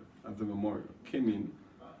here at the memorial, came in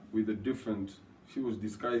with a different, she was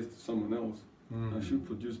disguised as someone else, and she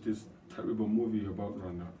produced this terrible movie about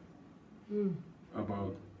Rwanda,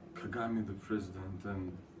 about Kagame the president,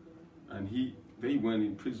 and they went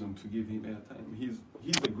in prison to give him airtime. He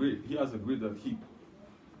has agreed that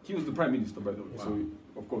he was the prime minister, by the way, so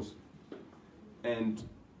of course. And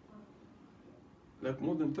like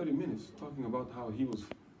more than 30 minutes talking about how he was,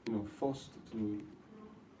 you know, forced to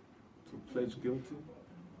pledge guilty.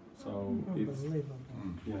 So it's,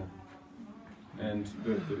 yeah. And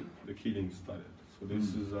the killing started. So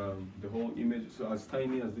this is the whole image. So as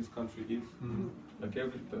tiny as this country is, like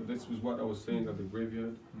this was what I was saying at the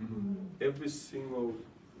graveyard. Every single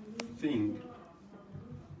thing.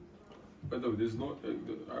 By the way, there's not.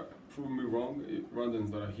 Prove me wrong,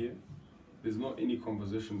 Rwandans that are here. There's not any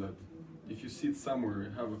conversation that, if you sit somewhere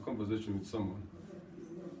and have a conversation with someone,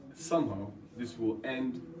 somehow this will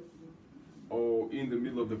end, or in the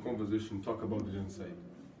middle of the conversation talk about the genocide.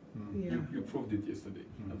 You proved it yesterday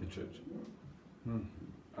at the church.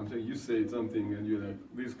 I'm saying you say something and you're like,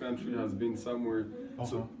 this country has been somewhere.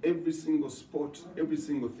 So every single sport, every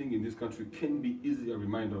single thing in this country can be easily a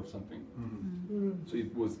reminder of something. So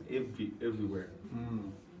it was everywhere.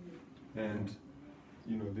 And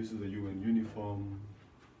you know, this is a UN uniform.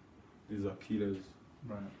 These are killers.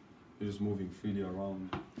 Right. They're just moving freely around.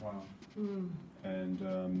 Wow.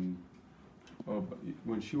 And but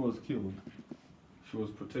when she was killed, she was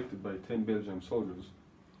protected by 10 Belgian soldiers.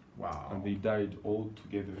 Wow. And they died all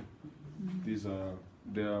together. These are,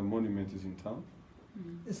 their monument is in town.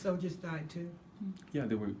 The soldiers died too. Yeah,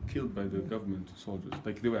 they were killed by the government soldiers.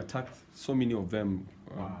 Like they were attacked. So many of them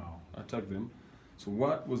attacked them. So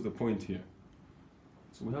what was the point here?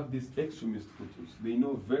 So we have these extremist Hutus. They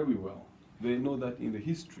know very well. They know that in the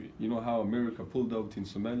history, you know how America pulled out in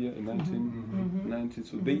Somalia in 1990.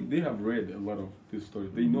 So they have read a lot of this story.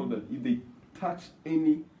 They know that if they touch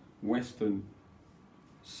any Western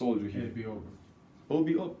soldier here, It'll be over. It'll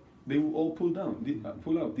be up. They will all pull down,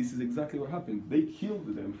 pull out. This is exactly what happened. They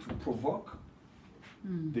killed them to provoke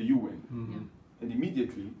the UN, and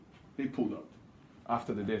immediately they pulled out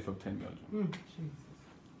after the death of 10 Belgians.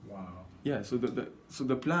 Wow. Yeah. So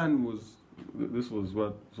the plan was, this was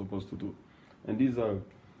what supposed to do, and these are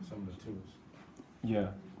Some of the tools. yeah,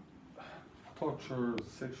 torture,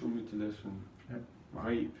 sexual mutilation,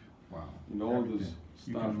 rape. Wow. You know, all those Everything.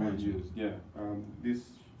 You stuff can were imagine. used. Yeah. These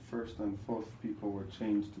first and fourth people were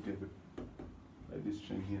chained together, like this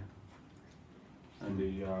chain here, and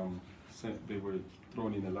they were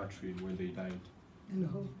thrown in a latrine where they died.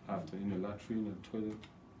 In a latrine, a toilet,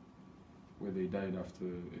 where they died after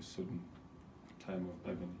a certain time of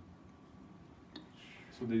agony.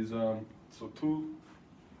 So there's so two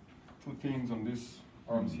things on these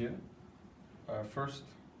arms here. First,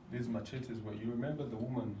 these machetes were, you remember the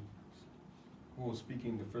woman who was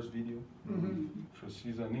speaking in the first video? So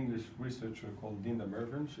she's an English researcher called Linda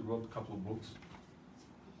Mervyn. She wrote a couple of books.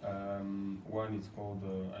 One is called,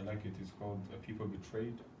 I like it, it's called People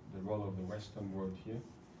Betrayed, the Role of the Western World Here.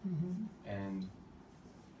 And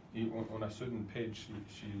on a certain page,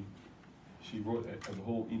 she wrote a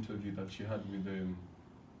whole interview that she had with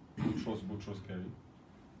Boutros Ghali.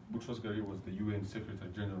 Boutros-Ghali was the UN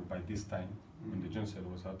Secretary General by this time, when the genocide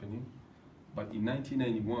was happening. But in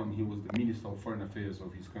 1991, he was the Minister of Foreign Affairs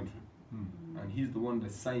of his country. And he's the one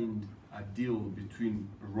that signed a deal between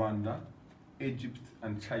Rwanda, Egypt,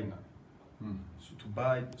 and China so to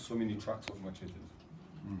buy so many trucks of machetes.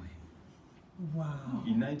 Wow.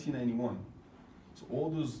 In 1991. So all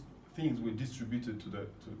those things were distributed to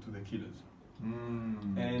the killers.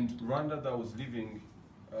 And Rwanda that was living,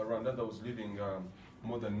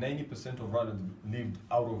 more than 90% of Rwanda lived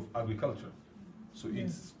out of agriculture. So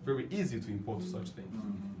it's very easy to import such things.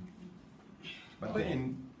 But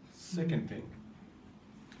then, second thing,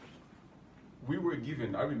 we were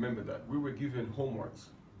given, I remember that, we were given homeworks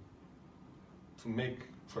to make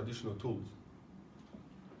traditional tools.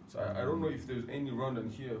 So I don't know if there's any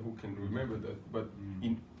Rwandan here who can remember that, but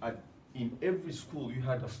in every school you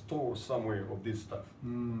had a store somewhere of this stuff.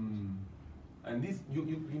 And this,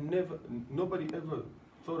 you never, nobody ever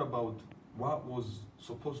thought about what was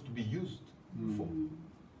supposed to be used for.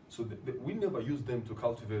 So we never used them to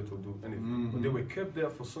cultivate or do anything. But they were kept there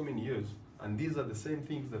for so many years, and these are the same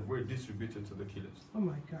things that were distributed to the killers. Oh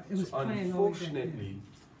my God! It was so unfortunately,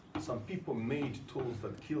 some people made tools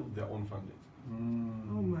that killed their own families.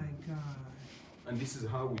 Oh my God! And this is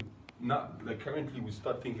how we, not like currently we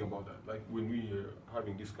start thinking about that. Like when we are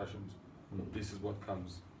having discussions, this is what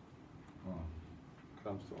comes to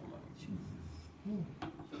our mind.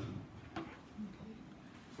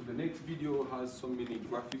 So the next video has so many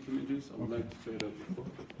graphic images. I would like to say that before.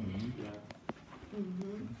 Yeah.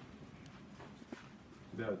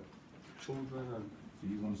 There are children and. Do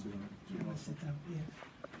you want to sit down? You want to sit down? Yeah.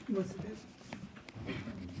 You want to sit down? You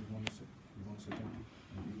want to sit? You want to sit down?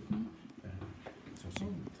 So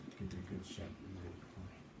get a good shot.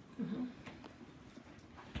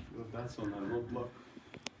 Well, that's on a roadblock.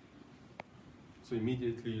 So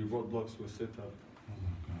immediately roadblocks were set up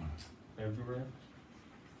everywhere.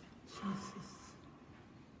 Jesus.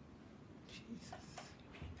 Jesus.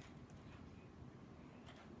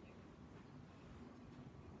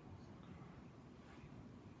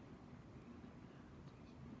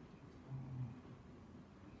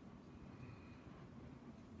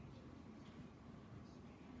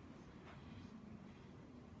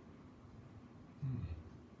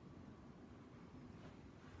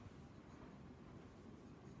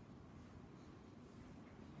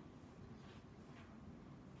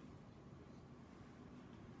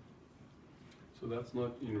 So that's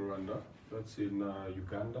not in Rwanda, that's in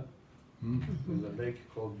Uganda. There's a lake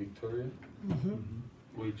called Victoria,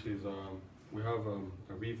 which is, we have a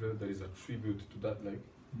river that is a tribute to that lake,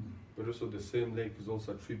 but also the same lake is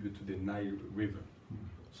also a tribute to the Nile River.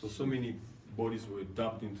 So many bodies were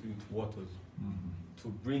dumped into waters to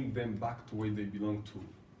bring them back to where they belong to,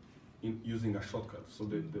 using a shortcut. So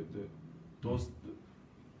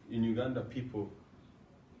in Uganda, people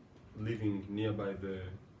living nearby the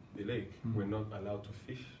lake were not allowed to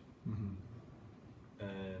fish,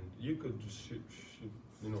 and you could just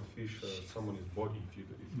fish someone's body if you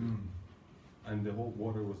and the whole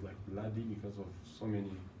water was like bloody because of so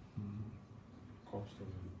many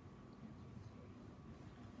corpses.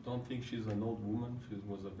 Don't think she's an old woman. She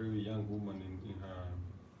was a very young woman in her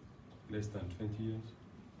less than 20 years,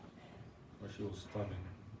 but she was starving.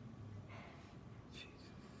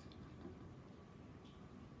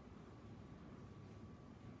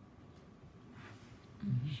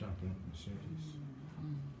 Shopping Mercedes.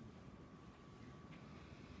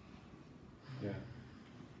 Yeah.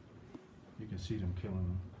 You can see them killing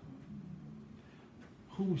them.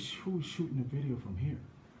 Who was shooting the video from here?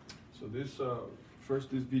 So this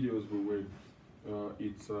these videos were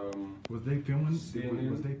it's was they filming? CNN.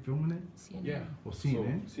 Was they filming it? CNN. Yeah. Or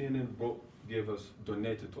CNN? So CNN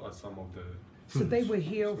donated to us some of the. So they were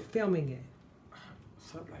here filming it.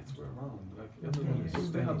 Satellites were around, like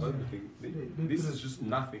everything. They have everything. This is just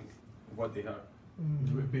nothing of what they have.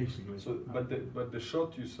 Basically. So, but the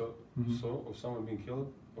shot you saw of someone being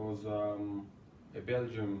killed was a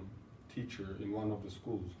Belgian teacher in one of the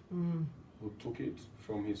schools who took it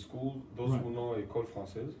from his school. Those who know École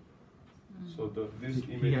Française. So this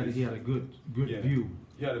image he had a good view.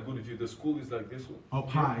 He had a good view. The school is like this one. Up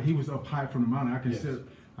high. He was up high from the mountain.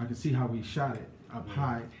 I can see how he shot it up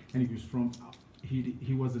high, and he was from.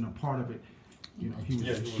 He wasn't a part of it. He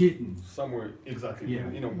was hidden somewhere. Exactly. Yeah.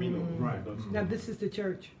 We know. Right. Now this is the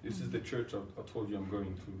church. This is the church I told you I'm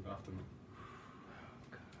going to after.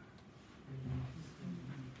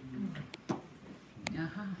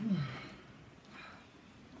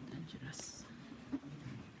 Dangerous.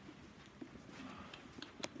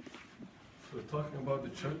 So talking about the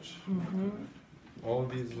church, all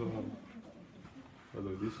these.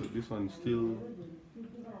 This one still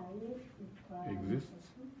exists.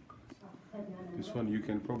 This one you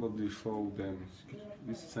can probably show them.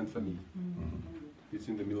 This is Saint Famille. It's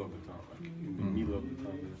in the middle of the town, like in the middle of the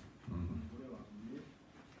town.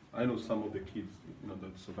 I know some of the kids,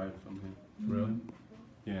 that survived from here. Really?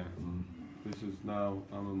 Yeah. This is now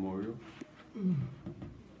a memorial.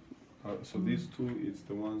 So these two, it's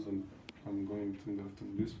the ones I'm going to left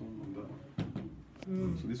on this one and that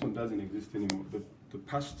one. So this one doesn't exist anymore. The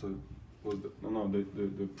pastor was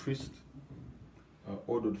the priest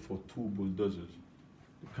ordered for 2 bulldozers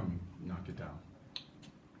To come knock it down.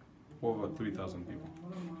 over 3,000 people.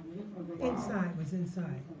 Inside, was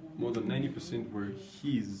inside. More than 90% were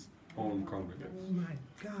his own congregants. My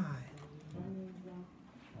God.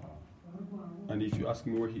 And if you ask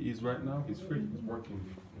me where he is right now, he's free. He's working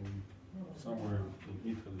somewhere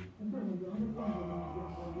in Italy.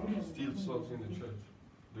 Still serves in the church.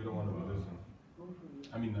 They don't want to release him.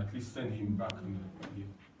 I mean, at least send him back in the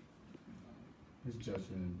His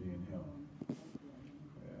judgment is being held.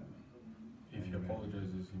 Yeah. If he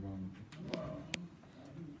apologizes, he won't.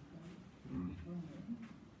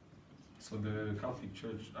 So the Catholic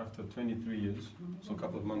Church, after 23 years, so a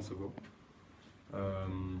couple of months ago,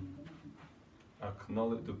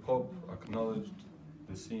 the Pope acknowledged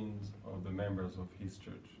the sins of the members of his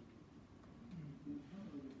church.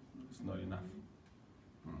 It's not enough.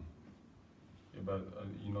 Yeah, but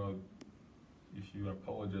if you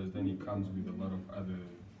apologize, then it comes with a lot of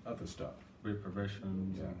Other stuff.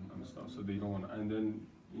 repercussions and stuff. So they don't want, and then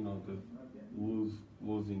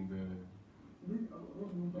losing the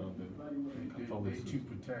Catholicism. To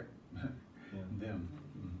protect them.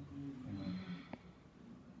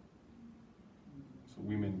 So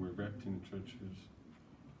women were raped in churches.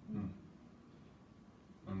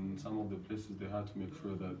 And some of the places they had to make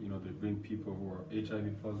sure that they bring people who are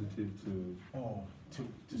HIV positive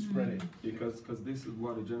To spread it. because this is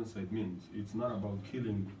what a genocide means. It's not about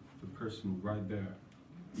killing the person right there.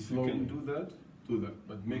 If you can do that,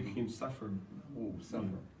 but make him suffer.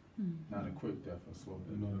 Suffer. Not a quick death, a slow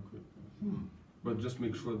death. Not a quick death. But just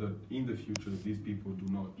make sure that in the future these people do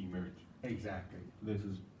not emerge. Exactly. This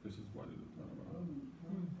is what it is about.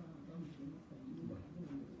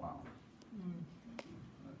 Wow.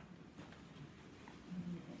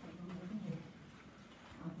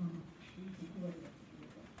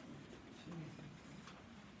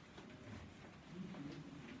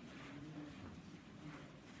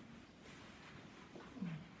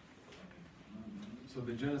 So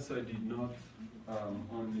the genocide did not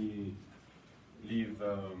only leave,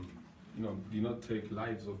 did not take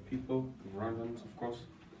lives of people, Rwandans of course,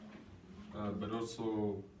 but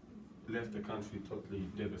also left the country totally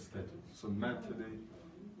devastated. So mentally,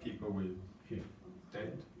 people were here,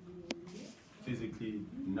 dead. Physically,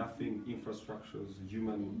 nothing, infrastructures,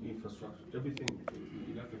 human infrastructure, everything,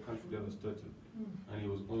 he left the country devastated. And it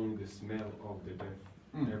was only the smell of the death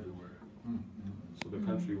everywhere. So the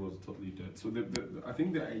country was totally dead. So I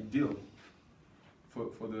think the ideal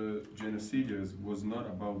for the genocidaries was not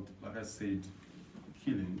about, like I said,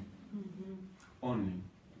 killing only,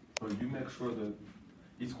 but you make sure that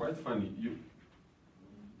it's quite funny.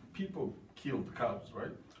 People killed cows,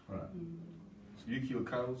 right? Right. So you kill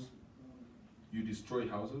cows, you destroy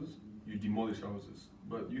houses, you demolish houses,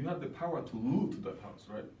 but you have the power to loot that house,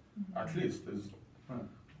 right? At least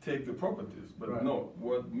take the properties, but no,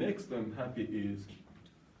 what makes them happy is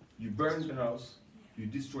you burn the house, you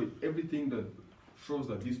destroy everything that shows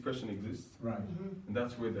that this person exists, Right. and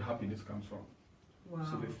that's where the happiness comes from. Wow.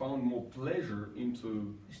 So they found more pleasure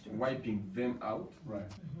into wiping them out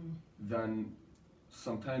Right. than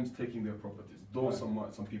sometimes taking their properties, though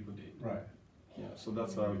some people did. Right. Yeah, so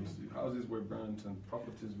that's how you see. Houses were burnt and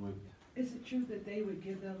properties were. Is it true that they would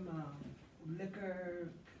give them liquor,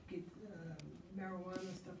 get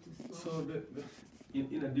marijuana stuff to smoke? So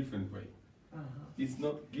in a different way. It's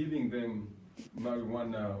not giving them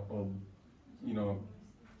marijuana or,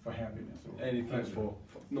 For happiness. Or anything pleasure.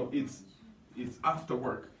 no, it's after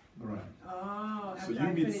work. Right. Oh, So after you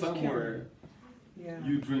I meet finish somewhere, killing.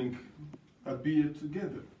 you drink a beer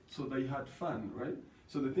together. So they had fun, right?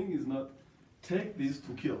 So the thing is not take this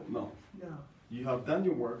to kill. No. No. You have done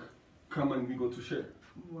your work, come and we go to share.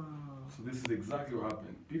 Wow. So this is exactly what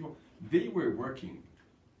happened. People, they were working.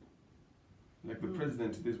 Like the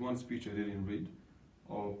president, there's one speech I didn't read,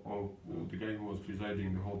 of the guy who was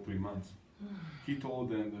presiding the whole 3 months. He told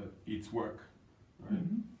them that it's work, right?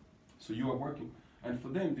 So you are working. And for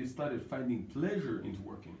them, they started finding pleasure into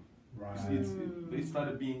working. Right. They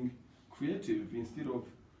started being creative. Instead of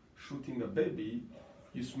shooting a baby,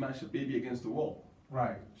 you smash a baby against the wall.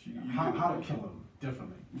 Right. You How get to it. kill them.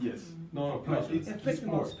 differently. Yes. No, For pleasure. it's Inflict the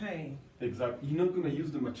sport. most pain. Exactly. You're not gonna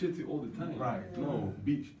use the machete all the time. Right. No.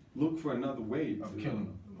 Look for another way Of to, killing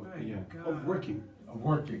them. My yeah. God. Of working. Of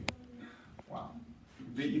working. Wow.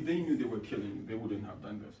 If they knew they were killing, they wouldn't have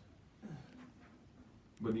done this.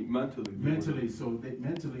 But mentally,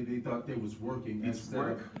 Mentally they thought they was working. it's instead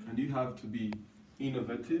work, of- and you have to be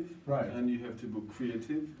innovative, Right. and you have to be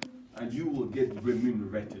creative, and you will get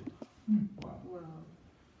remunerated. Wow. Wow.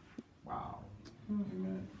 Wow.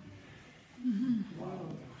 Amen. Wow.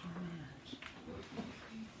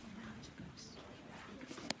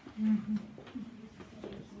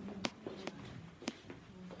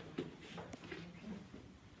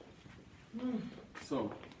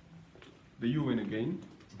 So, the UN again.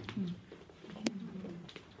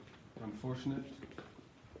 Unfortunate.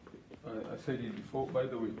 I said it before. By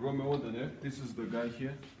the way, Romeo Dallaire, this is the guy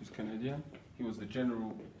here. He's Canadian. He was the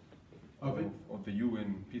general of the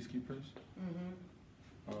UN peacekeepers,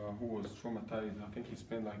 who was traumatized. I think he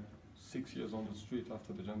spent like 6 years on the street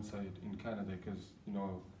after the genocide in Canada because, you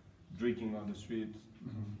know, drinking on the street.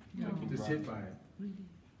 taking Just drugs. hit by it.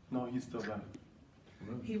 No, he's still alive.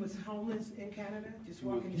 He was homeless in Canada, just He,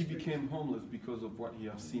 was, walking he the streets. became homeless because of what he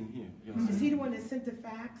has seen here. He has Is seen- he the one that sent the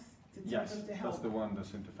fax to tell Yes, them to that's help? the one that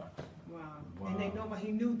sent the fax. Wow. Wow. And they know, but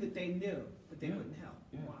he knew that they knew, but they Yeah. wouldn't help.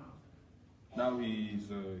 Yeah. Wow. Now he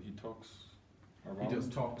talks around. He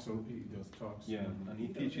just talks, so he just talks. Yeah, and he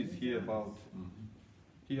teaches here about.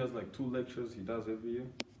 He has like 2 lectures he does every year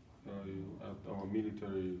at our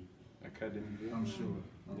military academy here. I'm sure,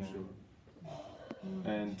 I'm Yeah. sure.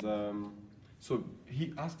 And so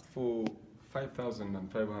he asked for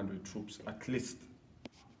 5,500 troops at least.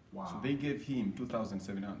 Wow. So they gave him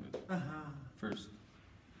 2,700 Uh-huh. first.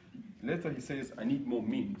 Later he says, I need more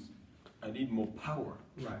means. I need more power.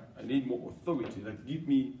 Right. I need more authority. Like, give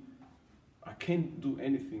me, I can't do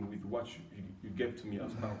anything with what you gave to me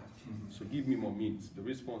as power. So give me more means. The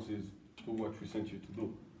response is, do what we sent you to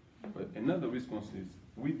do. But another response is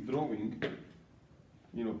withdrawing,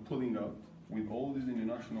 you know, pulling out with all these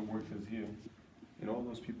international workers here. And all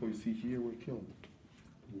those people you see here were killed.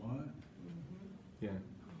 What? Yeah.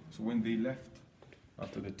 So when they left,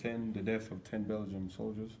 after the death of 10 Belgian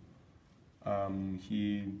soldiers,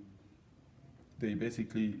 they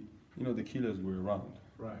basically, you know, the killers were around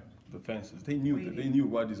Right. the fences. They knew that, they knew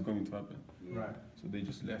what is going to happen. Right. So they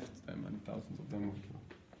just left them, and thousands of them were killed.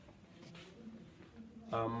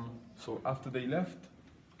 So after they left,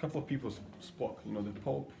 a couple of people spoke. You know, the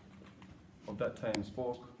Pope of that time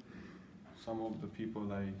spoke. Some of the people,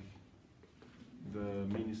 like the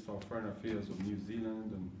Minister of Foreign Affairs of New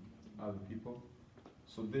Zealand and other people.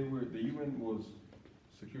 So the UN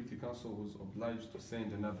Security Council was obliged to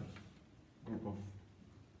send another group of,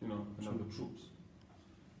 you know, another troops.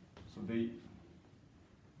 So they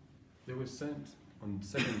were sent on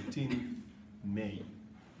 17th May.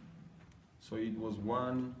 So it was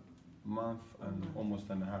 1 month and almost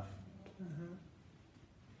and a half. Uh-huh.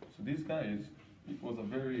 So these guys, it was a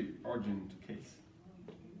very urgent case.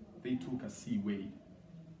 They took a seaway.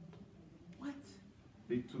 What?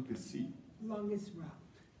 They took the sea, Longest route.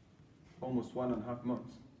 almost 1.5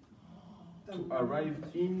 months, The to arrive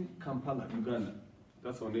in Kampala, Uganda.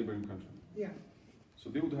 That's our neighboring country. Yeah. So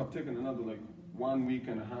they would have taken another like 1 week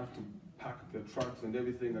and a half to pack their trucks and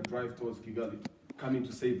everything and drive towards Kigali, coming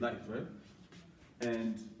to save lives, right?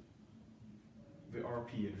 And the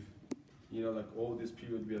RPF, you know, like all this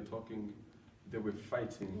period we are talking, they were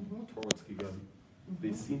fighting towards Kigali.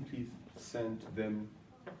 They simply sent them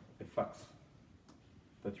a fax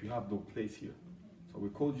that you have no place here. So we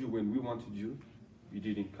called you when we wanted you, you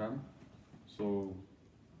didn't come, so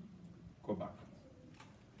go back.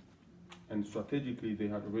 And strategically, they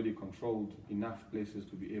had already controlled enough places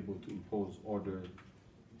to be able to impose order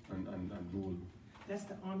and rule. That's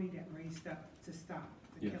the army that raised up to stop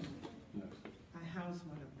the Yes. killing. Yes. I housed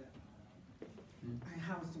one of them. I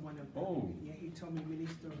housed one of them. Oh. Yeah, he told me many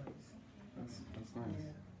stories. That's nice.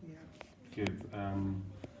 Yeah, Good.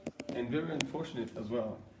 And very unfortunate as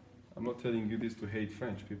well. I'm not telling you this to hate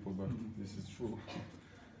French people, but this is true.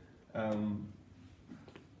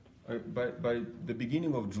 By the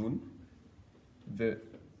beginning of June, the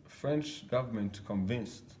French government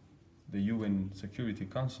convinced the UN Security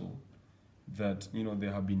Council that, you know, they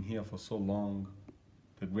have been here for so long,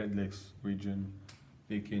 the Great Lakes region,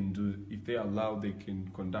 they can do, if they allow, they can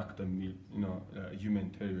conduct a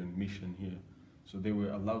humanitarian mission here. So they were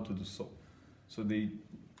allowed to do so. So they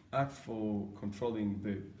asked for controlling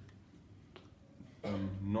the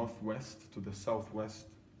northwest to the southwest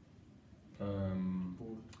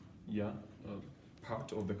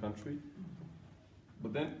part of the country.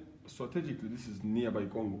 But then strategically, this is nearby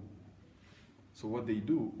Congo. So what they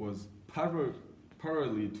do was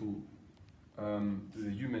parallelly to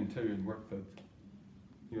the humanitarian work that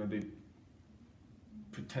they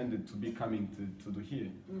pretended to be coming to do here.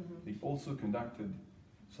 They also conducted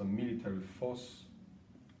some military force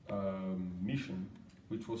mission,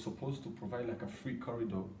 which was supposed to provide like a free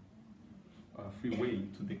corridor, a free way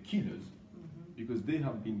to the killers, because they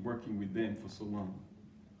have been working with them for so long,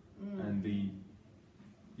 and they,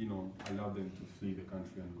 allowed them to flee the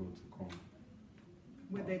country and go to Congo.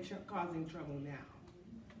 Were they causing trouble now?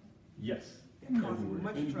 Yes. They're causing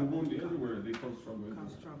much in trouble. Burundi, everywhere they cause trouble.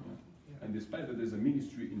 Cause trouble. Yeah. And despite that, there's a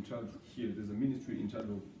ministry in charge here. There's a ministry in charge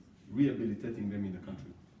of rehabilitating them in the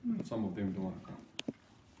country. Some of them don't want to come.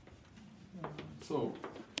 So,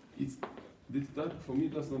 that for me,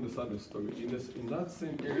 that's not the saddest story. In that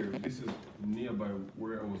same area, this is nearby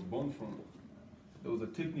where I was born from. There was a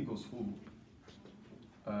technical school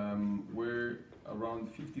where around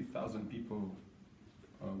 50,000 people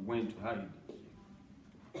went to hide,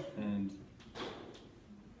 and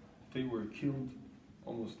they were killed.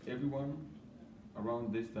 Almost everyone,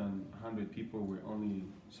 around less than 100 people, were only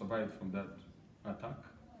survived from that attack,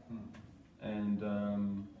 and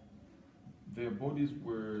their bodies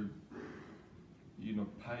were,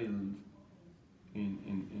 piled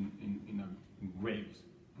in graves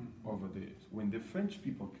over there. When the French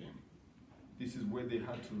people came, this is where they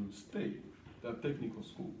had to stay. That technical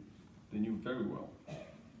school, they knew very well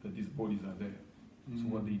that these bodies are there. So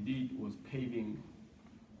what they did was paving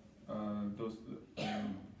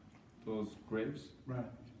those graves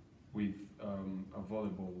with a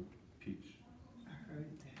volleyball pitch. I heard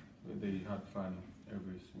that. Where they had fun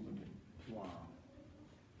every single day. Wow.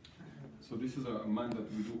 So this is a man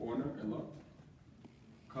that we do honor a lot.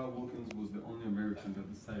 Carl Wilkins was the only American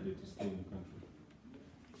that decided to stay in the country.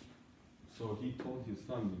 So he told his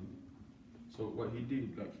family. So what he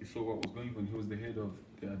did, like he saw what was going on. He was the head of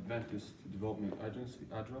the Adventist Development Agency,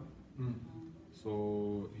 ADRA.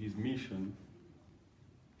 So his mission,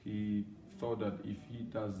 he thought that if he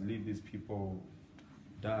does leave these people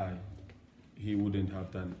die, he wouldn't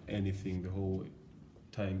have done anything the whole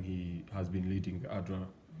time he has been leading the ADRA,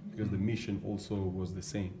 because the mission also was the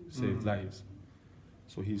same, save lives.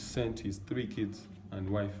 So he sent his 3 kids and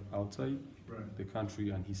wife outside the country,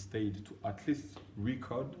 and he stayed to at least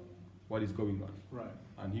record what is going on.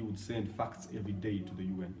 And he would send facts every day to the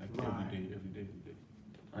UN, like every day.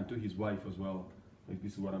 And to his wife as well, like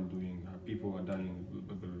this is what I'm doing, people are dying,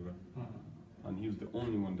 blah, blah, blah. And he was the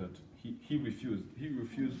only one that, he refused. He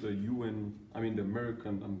refused the UN, the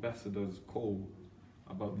American ambassador's call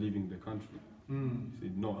about leaving the country. He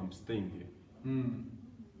said, no, I'm staying here.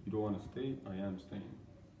 You don't want to stay? I am staying.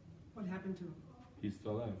 What happened to him? He's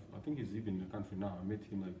still alive. I think he's even in the country now. I met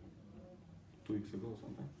him like 2 weeks ago or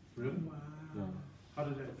something. Really? Wow. Yeah. How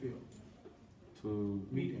did that feel? To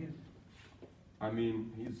meet him?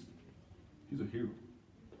 He's a hero.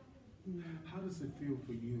 How does it feel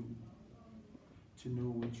for you to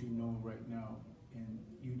know what you know right now, and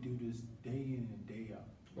you do this day in and day out?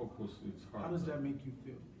 Of course, it's hard. How does that make you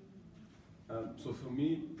feel? So for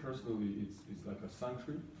me personally, it's like a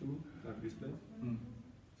sanctuary to me, like this place.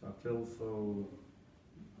 So I feel so,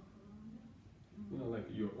 like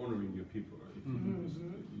you're honoring your people, right?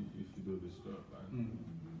 If you do this job, right?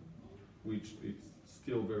 Which it's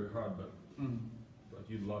still very hard, but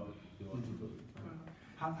you love it. You love to do it.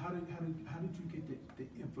 How did you get the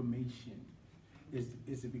information?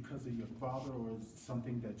 Is it because of your father, or is it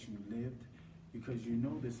something that you lived? Because you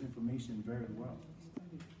know this information very well.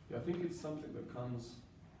 Yeah, I think it's something that comes.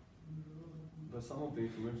 There's some of the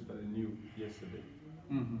information that I knew yesterday.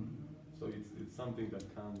 So it's something that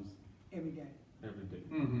comes every day. Every day.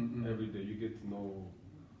 Every day you get to know,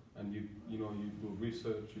 and you do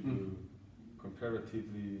research, you do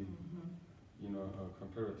comparatively,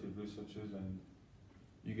 comparative researches, and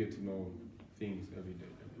you get to know things every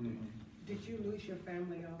day. Did you lose your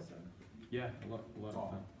family also? Yeah, a lot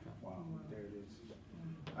of time. Wow, there it is.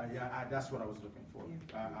 That's what I was looking for.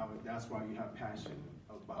 That's why you have passion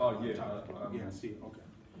about. Oh yeah. Yeah. See. Okay.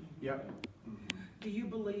 Yep. Do you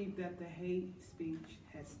believe that the hate speech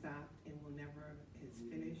has stopped and will never is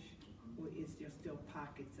finished, or is there still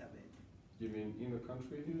pockets of it? You mean in the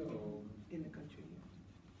country here, or in the country here?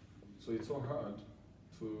 So it's so hard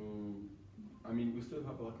to. We still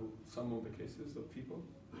have some of the cases of people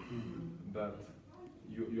that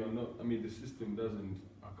you are not. The system doesn't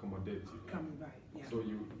accommodate you. Right. Yeah. So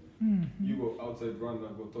you go outside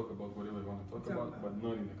Rwanda, go talk about whatever you want to talk about, but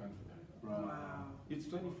not in the country. Right. Wow. It's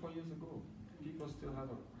 24 years ago. People still have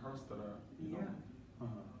a hearts that are,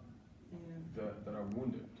 that are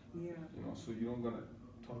wounded. Yeah. So you're not gonna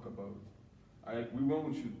talk about. We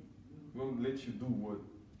want you won't let you do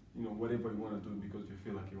whatever you want to do because you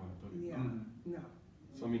feel like you want to do it. Yeah, no,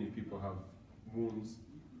 So many people have wounds,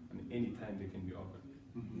 and any time they can be opened.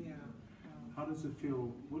 yeah. How does it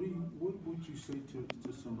feel? What would you say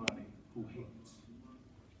to somebody who hates?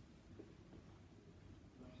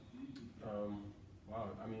 Wow,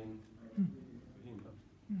 I mean,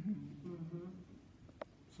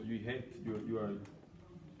 so you hate,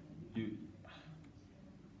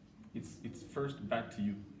 it's first bad to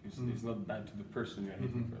you. It's not bad to the person you're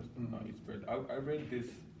hating first. No, it's bad. I read this.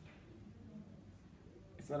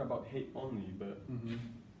 It's not about hate only, but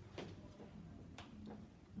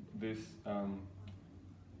this,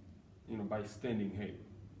 bystanding hate,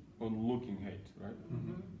 onlooking hate, right?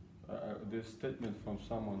 This statement from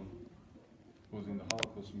someone who was in the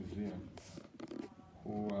Holocaust Museum,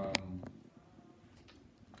 who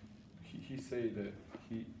he said that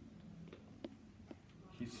he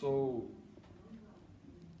saw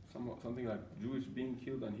something like Jewish being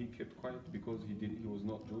killed, and he kept quiet because he was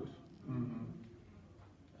not Jewish.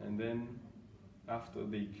 And then after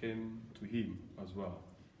they came to him as well,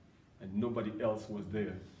 and nobody else was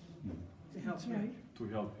there To help him. to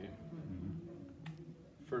help him.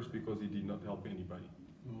 First, because he did not help anybody.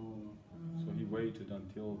 So he waited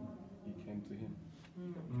until he came to him.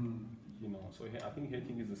 So I think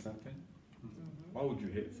hating is the same thing. Why would you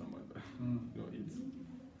hate someone? It's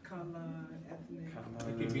Color, ethnic.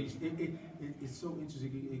 It can be. It's so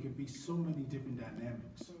interesting. It can be so many different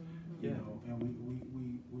dynamics. You know, and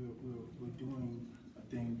we're doing a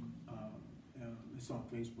thing. It's on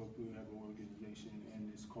Facebook. We have an organization,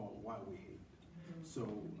 and it's called Why We Hate. So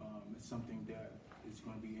it's something that is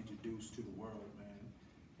going to be introduced to the world, man.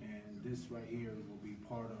 And this right here will be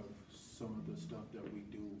part of some of the stuff that we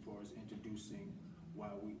do for us introducing why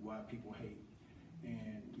people hate.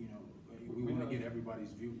 And we want to get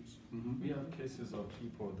everybody's views. We have cases of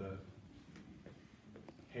people that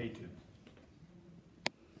hated,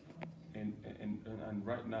 and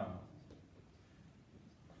right now,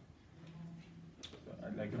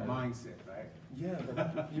 like The mindset, right? Yeah,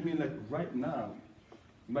 but you mean like right now?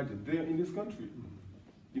 Imagine they're in this country.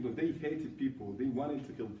 They hated people. They wanted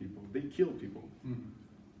to kill people. They killed people.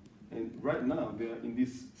 And right now they're in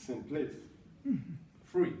this same place,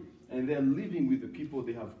 free, and they're living with the people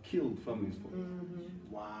they have killed families for.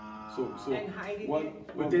 Wow. So And hiding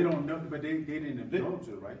it. But they don't know. But they didn't indulge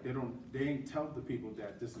it, right? They ain't tell the people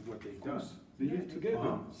that this is what they've done. They live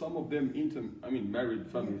together. Some of them married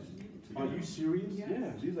families. Are you serious?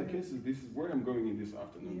 Yeah, these are cases. This is where I'm going in this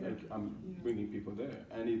afternoon. Like I'm bringing people there,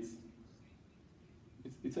 and it's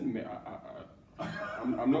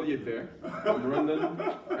I'm not yet there. I'm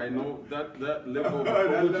Rwandan. I know that level of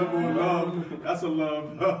love. That's a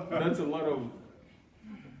love.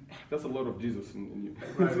 That's a lot of Jesus in you.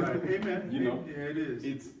 Right. Amen. Yeah, it is.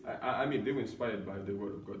 They were inspired by the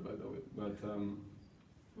word of God, by the way. But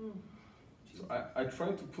so I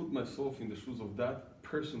try to put myself in the shoes of that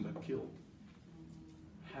person that killed.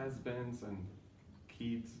 Husbands and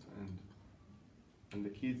kids, and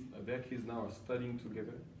their kids now are studying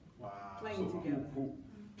together. Wow. Playing together. Who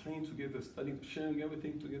playing together, studying, sharing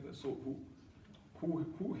everything together. So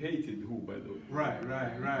who hated who, by the way? Right.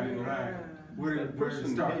 That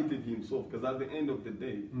person hated himself, because at the end of the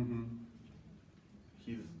day,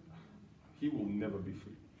 he will never be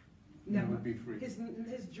free. Never be free. His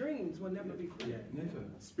dreams will never be free. Yeah. Never.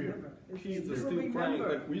 Spirit. Never. Kids are He will still crying. remember.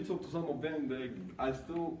 Like when you talk to some of them, I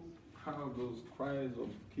still have those cries of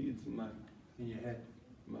kids in your head,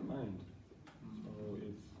 my mind. So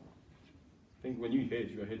I think when you hate,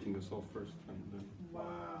 you are hating yourself first, and then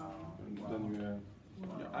then you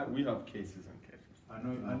are. We have cases and cases. I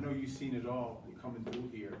know you've seen it all coming through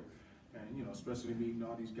here, and especially meeting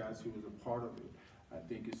all these guys who was a part of it. I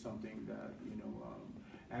think it's something that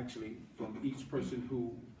actually from each person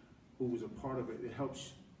who was a part of it, it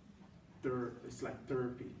helps. It's like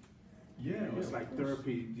therapy. Yeah, It's like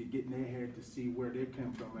therapy to get in their head to see where they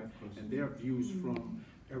come from and their views from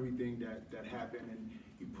everything that happened, and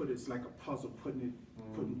you it's like a puzzle, putting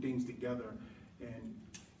things together and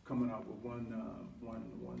coming out with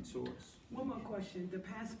one source. One more question. The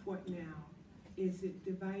passport now, is it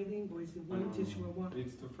dividing, or is it one just one?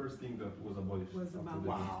 It's the first thing that was abolished. Was after about the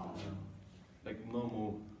wow. Like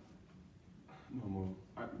normal.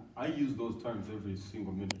 I use those terms every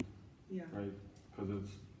single minute. Yeah. Right, because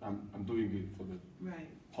I'm doing it for the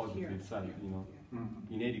positive side.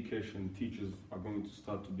 In education, teachers are going to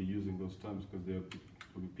start to be using those terms because they'll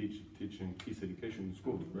be teaching peace education in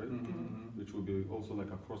schools, right? Which will be also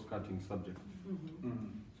like a cross-cutting subject.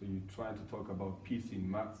 So you try to talk about peace in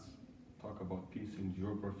maths, talk about peace in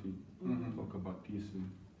geography, talk about peace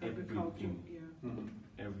in Agriculture, everything,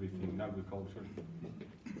 yeah. everything in agriculture.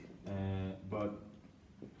 But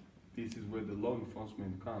this is where the law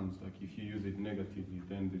enforcement comes. Like if you use it negatively,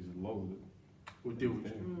 then there's a law that We'll deal with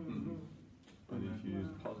there. you. But if you use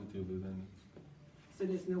it positively, then it's, So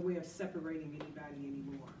there's no way of separating anybody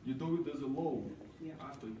anymore. you do it, there's a law Yeah.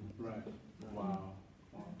 after you. Right. Wow.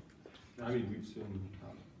 I mean, we've seen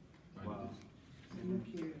Wow.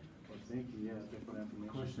 Thank you. Well, thank you, yeah, thank you for that information.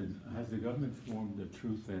 Question, has the government formed the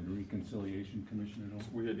Truth and Reconciliation Commission at all?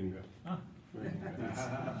 We're heading there. Ah. We're heading there.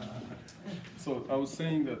 So I was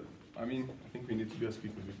saying that, I mean, I think we need to be as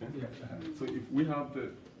quick as we can. Yeah. So if we have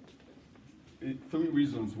three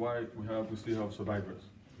reasons why we still have survivors.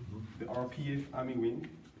 The RPF army wing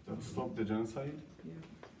that stopped the genocide. Yeah.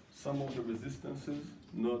 Some of the resistances,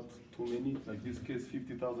 not too many, like this case,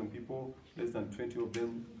 50,000 people, less than 20 of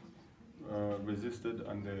them resisted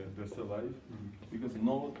and they're still alive. Because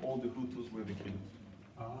not all the Hutus were the killers.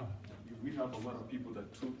 Ah. We have a lot of people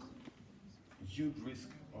that took huge risk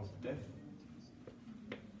of death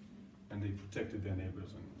and they protected their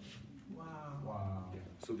neighbors. And, Wow. Wow. yeah.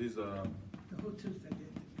 So these are, The Hutus that did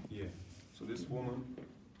it. yeah. So this woman,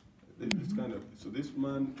 it's kind of, so this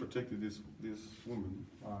man protected this woman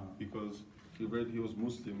Wow. because he was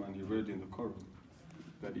Muslim and he read in the Quran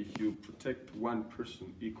that if you protect one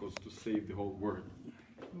person equals to save the whole world.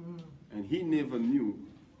 And he never knew,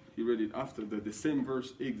 he read it after, that the same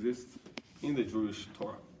verse exists in the Jewish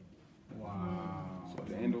Torah. Wow. So at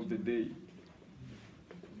the end of the day,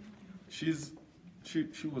 she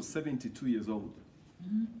was 72 years old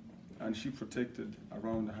and she protected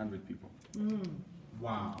around 100 people.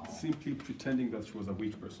 Wow. Simply pretending that she was a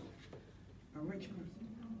witch person. A rich person.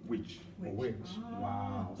 Witch. A witch.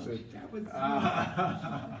 Wow. So, That was,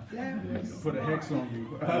 that was put a hex on you.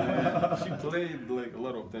 She played like a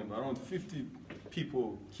lot of them. Around 50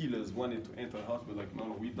 people, killers, wanted to enter the house, but like,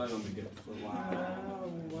 no, we die on the gate. So,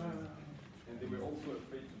 wow, wow. and they were also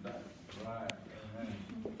afraid to die. Right.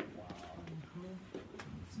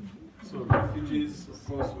 So refugees, of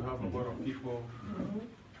course, we have a lot of people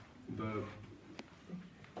that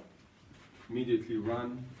immediately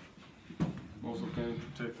ran, most of them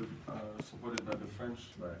protected, supported by the French.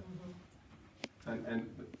 Right. And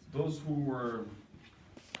those who were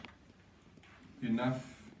enough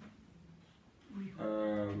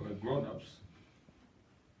grown-ups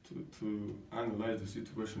to analyze the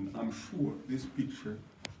situation, I'm sure this picture,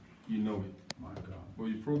 you know it. My God. Well,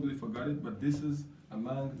 you probably forgot it, but this is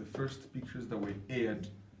among the first pictures that were aired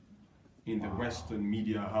in the Western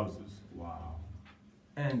media houses. Wow.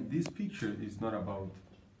 And this picture is not about,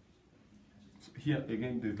 here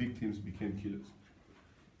again, the victims became killers.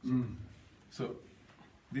 So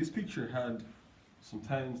this picture had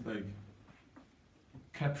sometimes like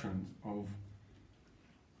captions of,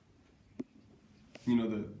 you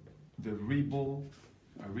know, the rebel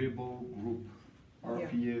group,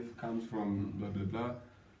 RPF comes from blah, blah, blah,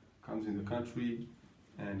 comes in the country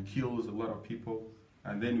and kills a lot of people.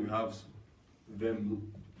 And then we have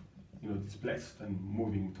them, you know, displaced and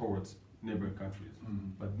moving towards neighboring countries.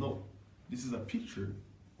 But no, this is a picture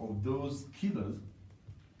of those killers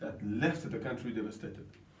that left the country devastated.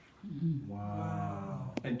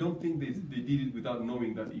 Wow. And don't think they did it without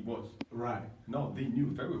knowing that it was. Right. No, they knew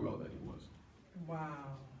very well that it was.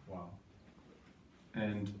 Wow. Wow.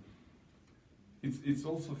 And it's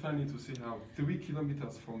also funny to see how 3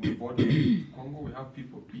 kilometers from the border to Congo, we have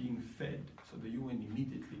people being fed. So the UN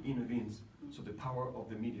immediately intervenes. So the power of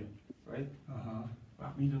the media, right? Uh-huh. We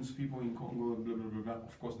have millions of people in Congo, blah, blah, blah, blah.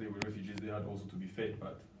 Of course, they were refugees. They had also to be fed,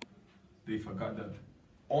 but they forgot that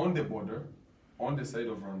on the border, on the side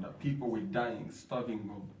of Rwanda, people were dying, starving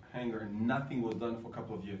of hunger, and nothing was done for a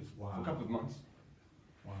couple of years, for a couple of months.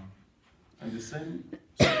 Wow. And the same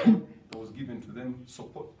support that was given to them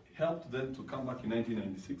helped them to come back in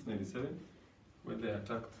 1996, 97, where they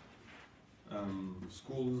attacked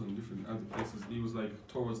schools and different other places. It was like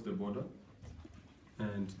towards the border.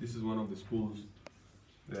 And this is one of the schools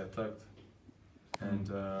they attacked. And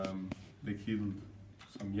they killed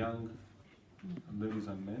some young ladies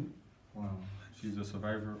and men. Wow. She's a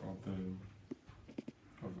survivor of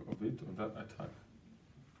that attack.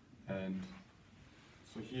 And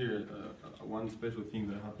so here, one special thing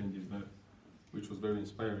that happened is that, which was very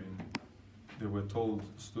inspiring, they were told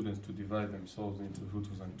students to divide themselves into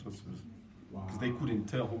Hutus and Tutsis. Wow. Because they couldn't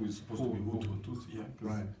tell who is supposed to be Hutu or Tutsi. Yeah,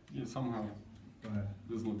 Right. Yeah, somehow Right.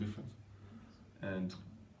 there's no difference. And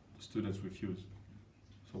the students refused.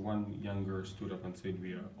 So one young girl stood up and said,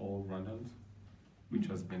 "We are all Rwandans," which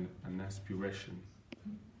has been an aspiration.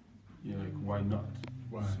 Yeah, like, why not?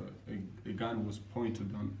 Right. So a gun was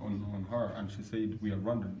pointed on her and she said, "We are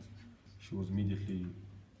Rwandans." She was immediately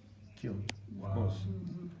killed, Wow. of course.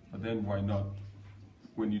 But then why not?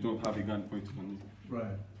 When you don't have a gun pointed on you,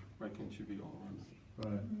 Right, why can't you be all around?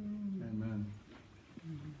 right. Amen.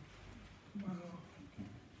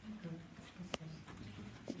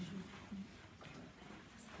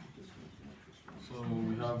 So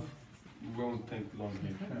we won't take long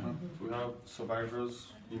here. So we have survivors,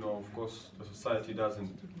 you know, of course, the society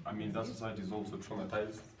doesn't, I mean, that society is also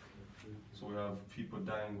traumatized. So we have people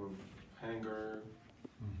dying of hunger,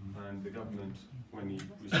 and the government, when he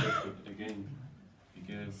researched it again, he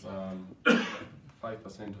gave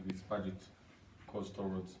 5% of its budget goes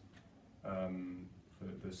towards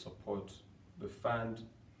the support, the fund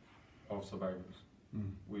of survivors,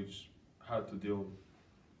 which had to deal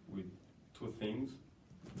with two things.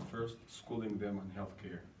 First, schooling them on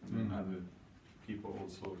healthcare, and then other people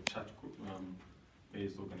also,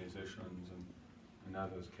 church-based organizations and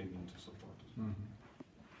others came in to support it.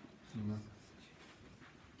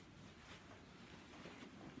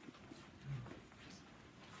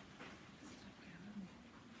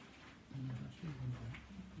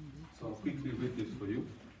 So I'll quickly read this for you.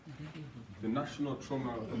 The National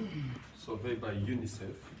Trauma Survey by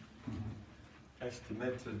UNICEF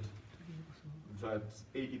estimated that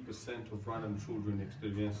 80% of Rwandan children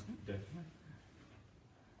experienced death,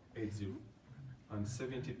 80, and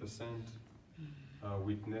 70%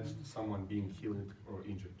 witnessed someone being killed or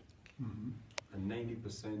injured, and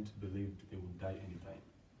 90% believed they would die anytime.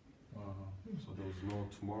 Wow. So there was no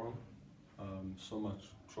tomorrow, so much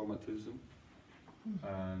traumatism,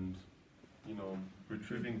 and you know,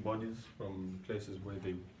 retrieving bodies from places where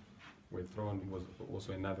they were thrown was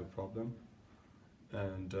also another problem,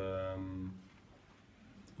 and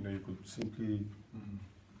you know, you could simply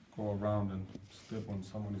go around and step on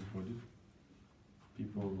someone's body.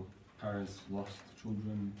 People, parents lost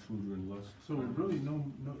children, children lost. So there's really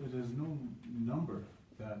there's no number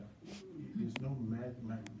there's no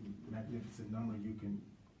magnificent number you can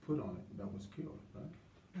put on it that was killed, right?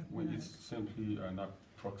 Well, it's simply an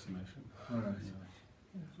approximation. All right.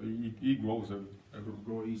 Yeah. So he grows every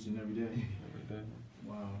Grow each and every day. day.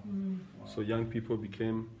 Wow. Wow. So young people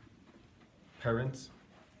became parents,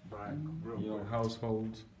 Right. Real you know, quick.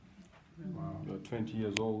 households. Wow. You're 20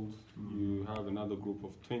 years old, you have another group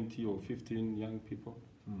of 20 or 15 young people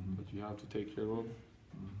that you have to take care of.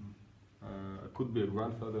 I could be a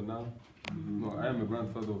grandfather now. No, I am a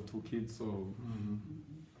grandfather of 2 kids, so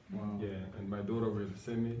Wow. yeah, and my daughter were the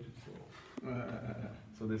same age.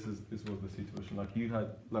 So this was the situation. Like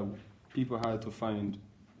people had to find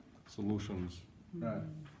solutions, Right.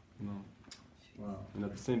 you know. Wow. And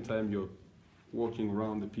at the same time, you're walking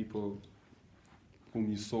around the people whom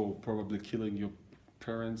you saw probably killing your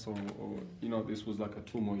parents, or you know, this was like a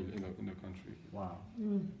turmoil in the country. Wow.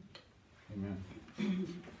 Amen.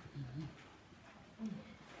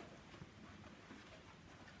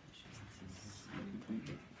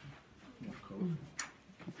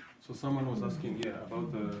 So someone was asking,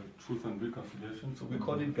 about the truth and reconciliation. So we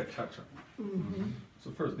call it gachacha.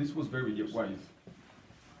 So first, this was very wise.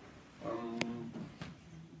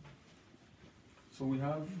 So we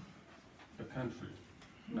have a country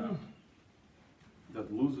now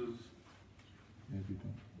that loses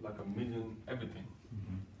Everything. like 1 million everything,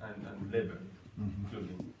 and labor,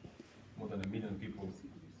 including more than 1 million people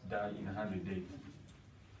die in 100 days.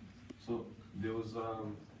 So there was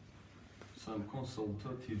some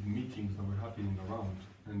consultative meetings that were happening around,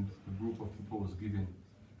 and a group of people was given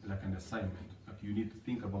like an assignment. Like, you need to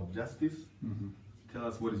think about justice, tell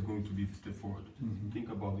us what is going to be the step forward. Think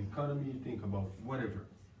about the economy, think about whatever.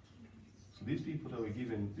 So these people that were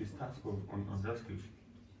given this task on justice,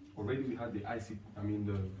 already we had the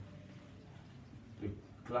the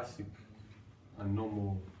classic and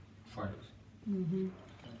normal trials. And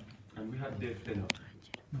we had death penalty.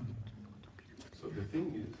 So the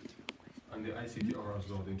thing is, and the ICTR as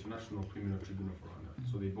well, the International Criminal Tribunal for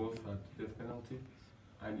Rwanda. So they both had death penalty.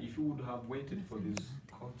 And if you would have waited for these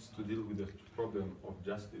courts to deal with the problem of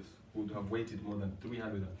justice, we would have waited more than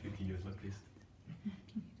 350 years at least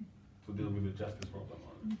to deal with the justice problem.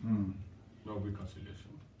 No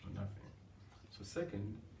reconciliation, nothing. So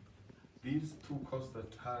second, these 2 courts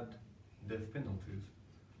that had death penalties,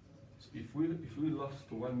 so if we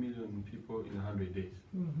lost 1 million people in 100 days,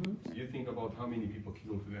 so you think about how many people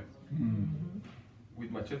killed them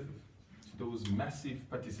with machetes. So there was massive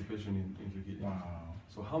participation in the killing. Wow.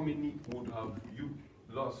 So how many would have you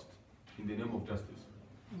lost in the name of justice?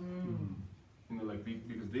 You know, like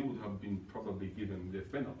because they would have been probably given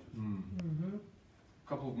death penalty. A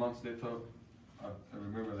couple of months later, I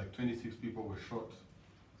remember like 26 people were shot.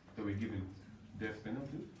 They were given death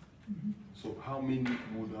penalty. So how many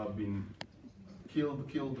would have been killed.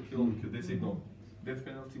 They said no, death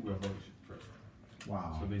penalty we abolish it first.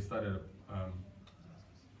 Wow. So they started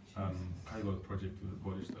a pilot project to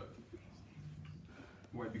abolish that.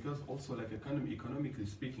 Why? Because also like economically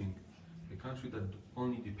speaking, a country that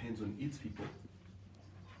only depends on its people,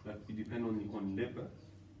 like we depend only on labor,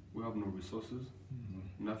 we have no resources,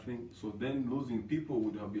 nothing. So then losing people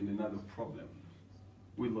would have been another problem.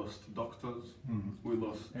 We lost doctors, we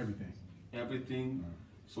lost everything.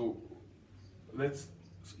 So that's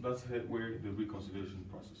where the reconciliation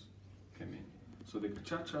process came in. So the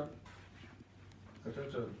Kachacha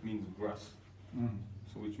means grass,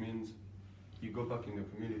 so which means you go back in the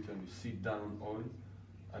community and you sit down all,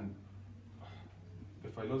 and the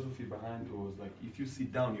philosophy behind it was like, if you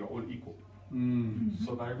sit down, you're all equal.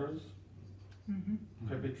 Survivors,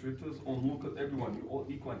 perpetrators, onlookers, everyone, you're all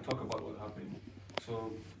equal and talk about what happened.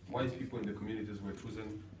 So wise people in the communities were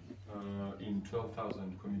chosen in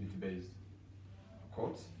 12,000 community-based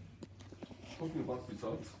courts. Talking about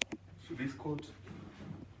results, so this court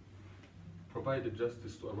provided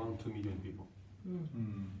justice to around 2 million people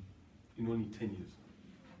in only 10 years.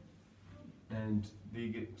 And they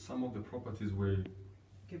get, some of the properties were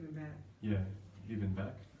given back. Yeah, given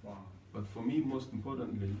back. Wow. But for me, most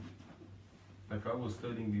importantly, like I was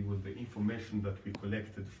telling you, was the information that we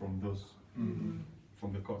collected from those,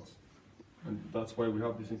 from the courts. And that's why we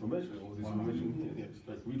have this information, all this information here. Yes,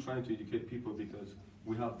 like we're trying to educate people because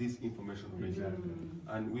we have this information already.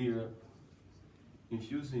 And we are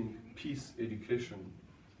infusing peace education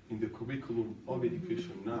in the curriculum of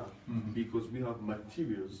education now because we have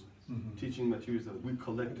materials, teaching materials that we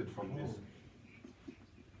collected from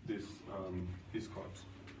this court.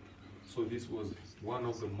 So this was one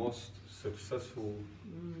of the most successful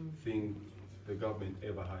thing the government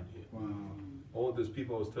ever had here. Wow. All those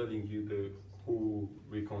people I was telling you, who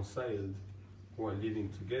reconciled, who are living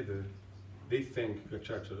together, they thank the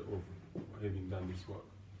church of having done this work.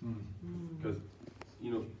 Because,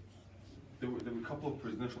 you know, there were a couple of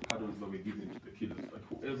presidential pardons that were given to the killers. Like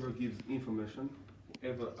whoever gives information,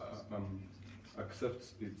 whoever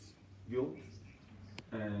accepts its guilt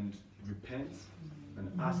and repents and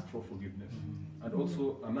asks for forgiveness. And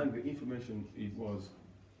also among the information,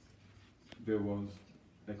 there was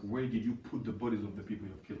like, where did you put the bodies of the people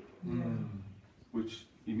you have killed? Which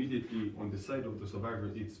immediately on the side of the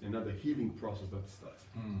survivor, it's another healing process that starts.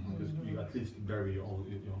 Because you at least bury your own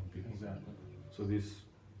people. Exactly. So this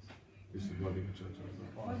is what the church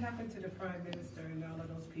is. What happened to the Prime Minister and all of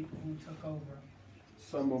those people who took over?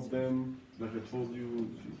 Some of them, like I told you,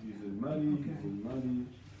 he's in Mali,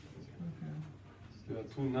 There are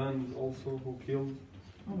 2 nuns also who killed.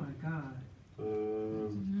 Oh my God.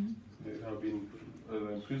 They have been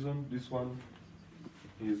in prison. This one,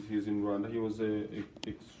 he's in Rwanda. He was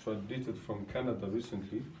extradited from Canada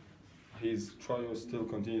recently. His trial still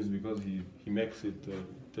continues because he makes it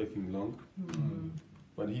taking long.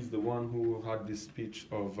 But he's the one who had this speech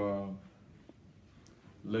of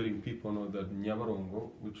letting people know that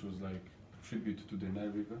Nyabarongo, which was like a tribute to the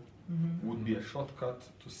Nile River, would be a shortcut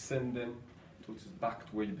to send them back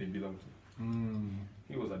to where they belong to.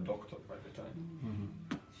 He was a doctor by the time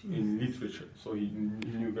in literature, so he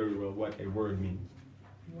knew very well what a word means.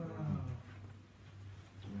 Wow.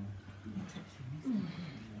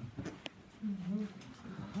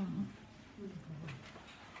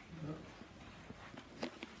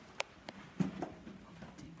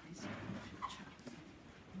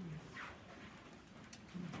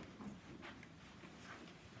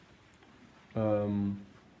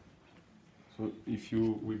 So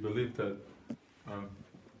we believe that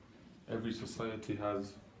every society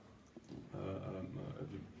has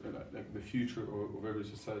like the future of every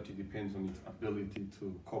society depends on its ability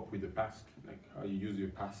to cope with the past, like how you use your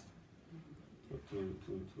past to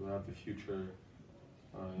have the future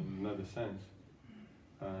in another sense.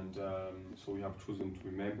 And so we have chosen to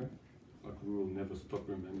remember, like we will never stop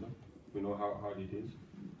remember. We know how hard it is.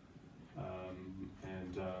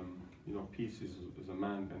 You know, peace is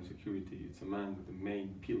among, and security, it's among the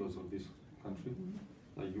main pillars of this country.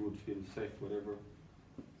 Like you would feel safe wherever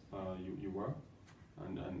you were,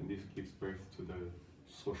 and this gives birth to the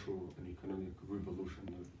social and economic revolution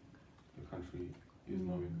that the country is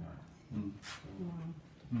knowing now.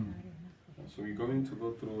 So we're going to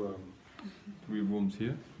go through 3 rooms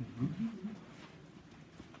here.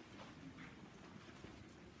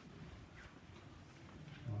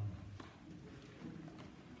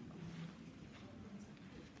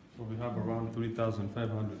 So we have around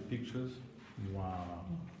 3,500 pictures. Wow.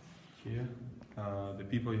 Here, the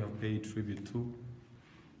people you have paid tribute to,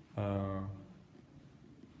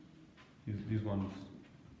 these ones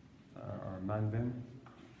are among them.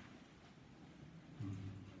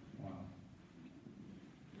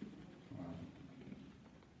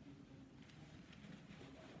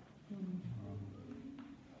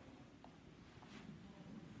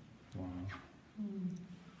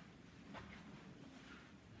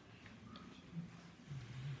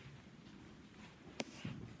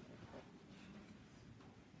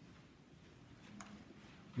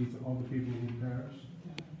 These are all the people who perished?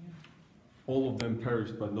 All of them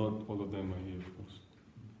perished, but not all of them are here, of course.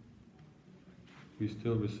 We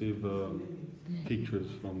still receive pictures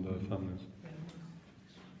from the families.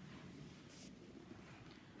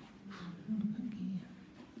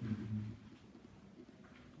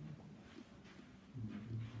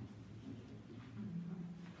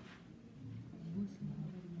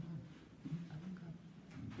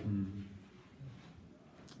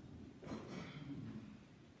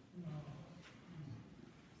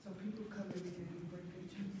 So people come every day and bring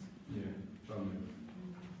pictures. Yeah, families.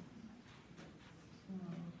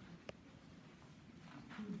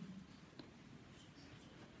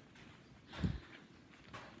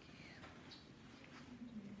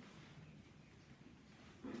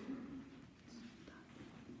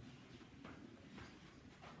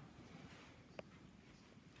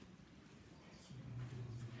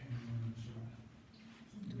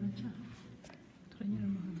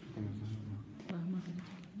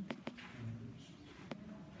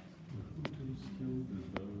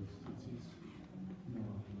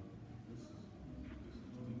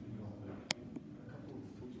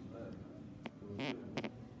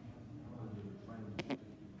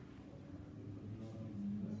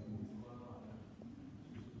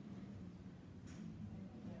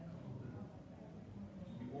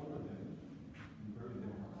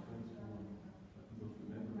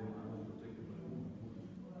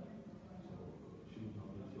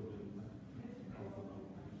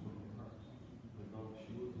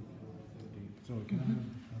 So can I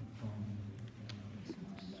have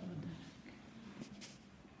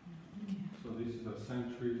So this is a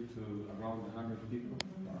sanctuary to around 100 people.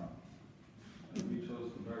 We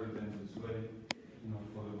chose to bury them this way,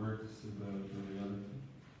 for the works of the reality.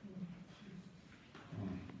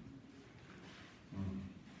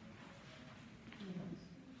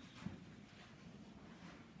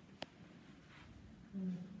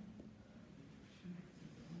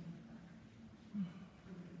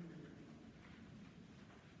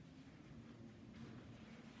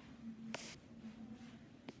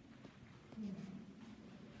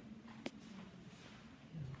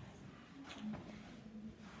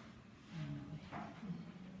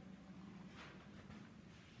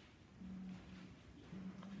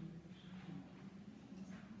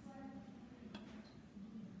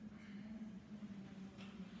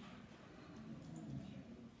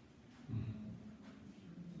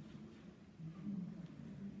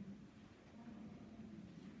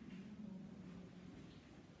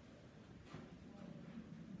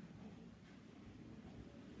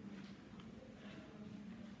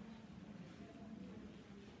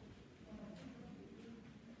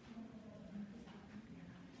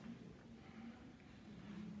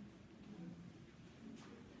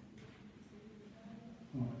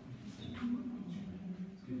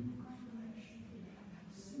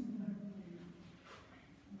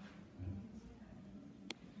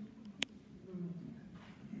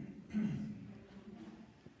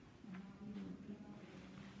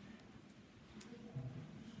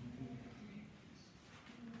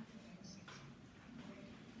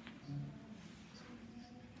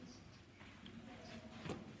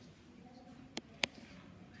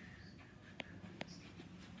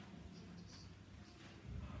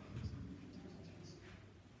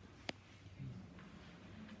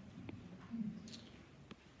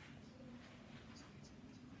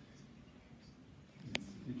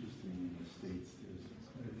 interesting in the States, there's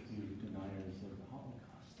quite a few deniers of the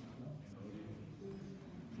Holocaust.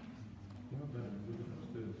 Not bad, good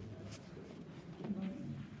upstairs.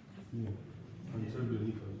 Yeah, and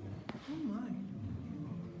Srebrenica as well. Oh my.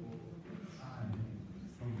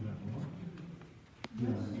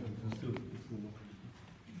 Yeah, it's still.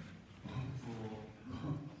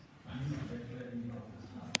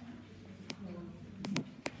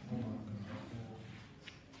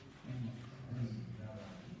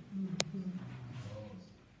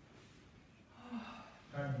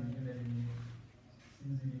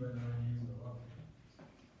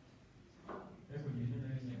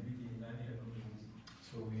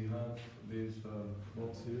 So we have these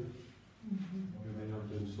bots here, and they have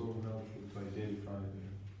been so helpful to identify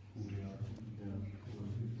who they are. Yeah, who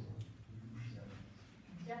are people.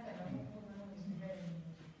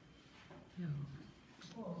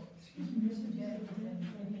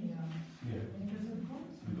 Yeah,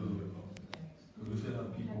 because we still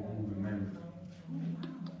have people who remember,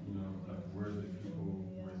 like where the people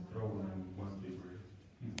were thrown and what they were.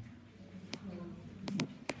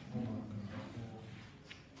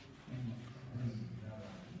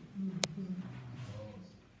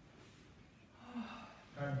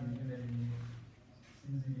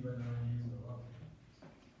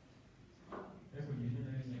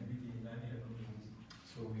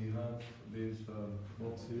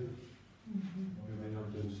 here. They have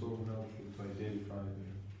been so helpful to identify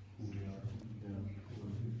who they are.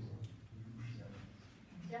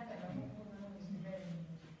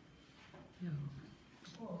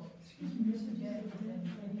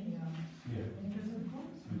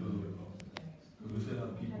 Because we still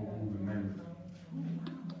have people who remember,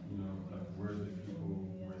 like where the people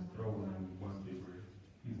were thrown and what they were.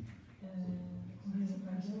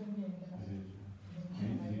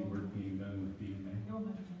 Anything worth being done with being made?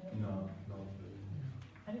 No.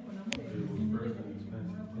 It was first an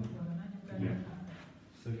expensive thing. Yeah.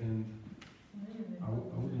 Second, I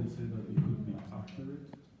wouldn't say that it could be accurate,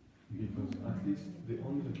 because at least the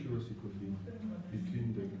only accuracy could be between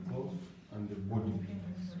the cloth and the body.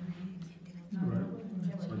 Right?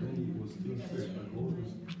 But then it was still fresh, like all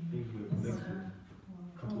those things were collected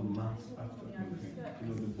a couple months after everything.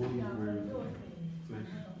 The bodies were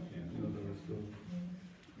fresh, they were still.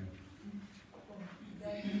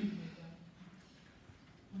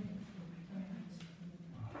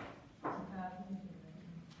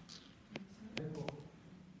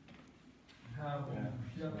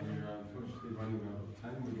 We are unfortunately running out of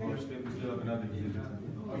time. We still have another exhibit.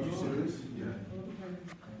 Are you serious? Yeah.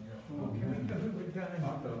 Oh,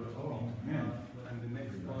 man. And the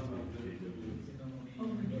next one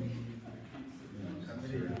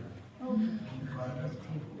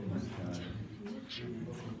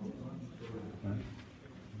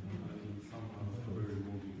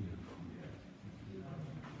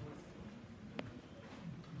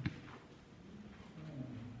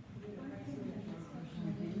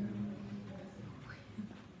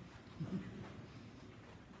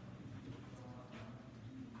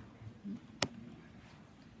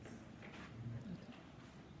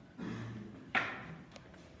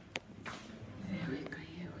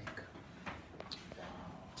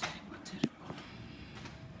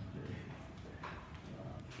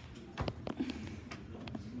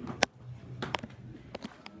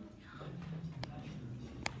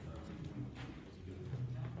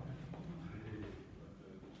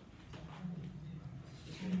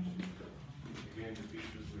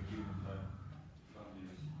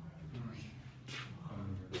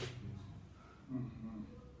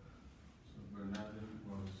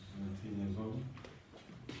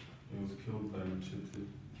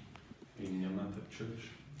church.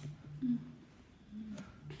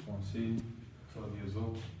 Francine, 12 years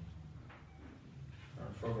old.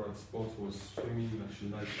 Her favorite sport was swimming, and she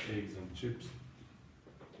liked eggs and chips.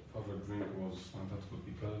 Favorite drink was Fanta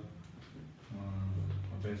Tropical.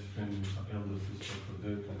 My best friend, her elder sister,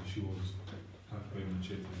 Claudette, and she was halfway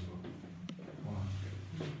machete as well. Wow.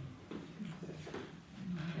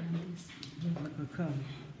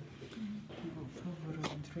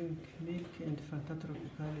 Favorite drink, milk and Fanta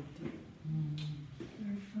Tropicality.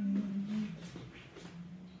 Very funny.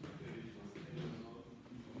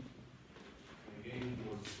 Again, he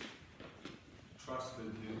was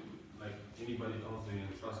trusted, like anybody else, they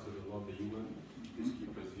entrusted a lot of the human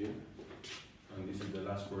peacekeepers here. And this is the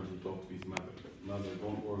last word he talked to his mother. Mother,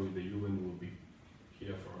 don't worry, the UN will be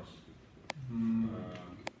here for us.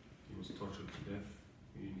 He was tortured to death.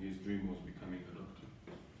 His dream was becoming a doctor.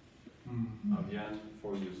 Avian,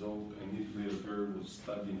 4 years old, a neat little girl was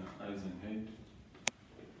stabbed in her eyes and head.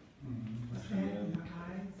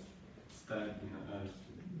 Stabbed in her eyes.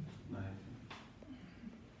 Knife.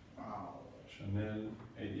 Wow. Chanel,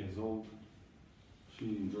 8 years old. She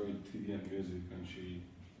enjoyed TV and music, and she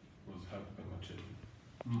was helped by machete.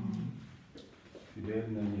 Fidel,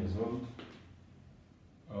 9 years old.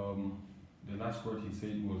 The last word he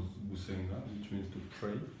said was Busenga, which means to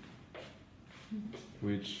pray,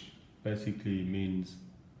 which basically means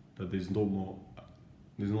that there's no more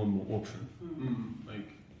option. Like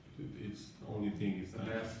it's the only thing is The that.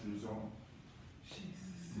 last resort.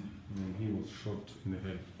 And he was shot in the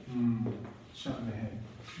head. Shot in the head.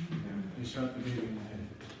 They shot the baby in the head.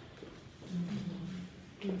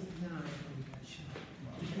 He was 9 when he got shot.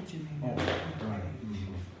 Oh, right.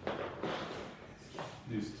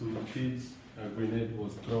 These two kids, a grenade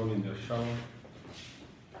was thrown in their shower.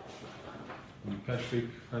 And Patrick,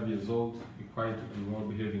 5 years old, a quiet and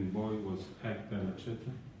well-behaving boy, was hacked by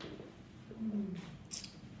machete.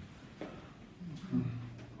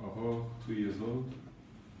 Oho, 2 years old,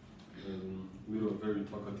 little very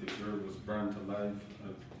talkative girl was burned alive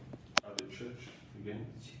at the church again.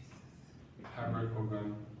 Herbert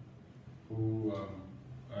Hogan, who,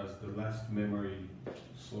 as the last memory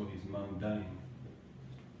saw his mom dying,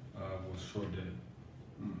 was shot dead.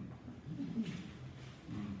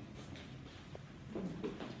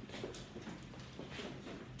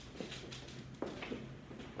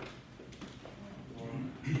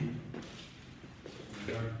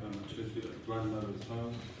 grandmother's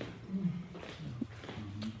house.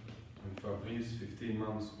 And Fabrice, 15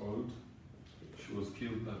 months old, she was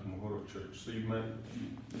killed at Mohoro Church. So you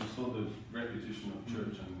saw the repetition of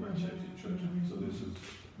church and machete church. So this is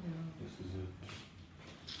it.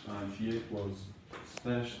 And Fiet was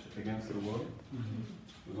smashed against the wall.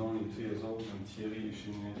 He was only 2 years old, and Thierry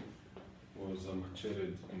Ishine was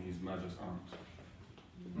macheted in his mother's arms.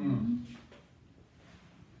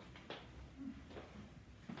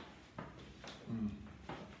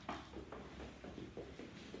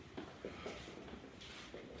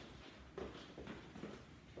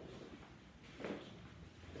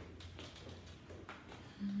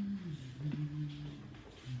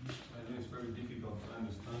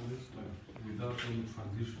 Without any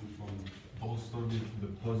transition from those stories to the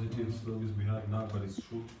positive stories we have now, but it's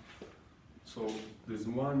true. So there's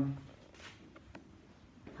one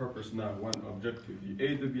purpose now, one objective. You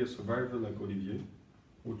either be a survivor like Olivier,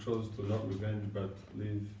 who chose to not revenge but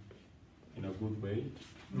live in a good way,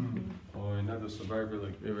 or another survivor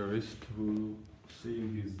like Everest, who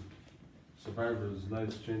seeing his survivors'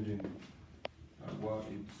 lives changing,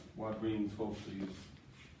 what brings hope to his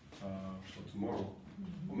for tomorrow.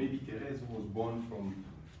 Or maybe Therese, who was born from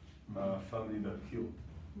a family that killed.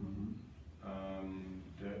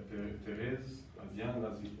 Therese, as young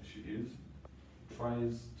as she is,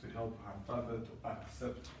 tries to help her father to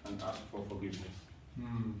accept and ask for forgiveness.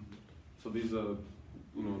 So these are,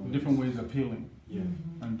 different ways of healing. Yeah.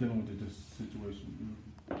 And dealing with this situation.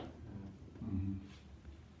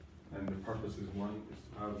 And the purpose is one, is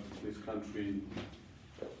to have this country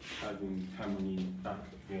having harmony back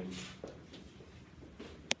again.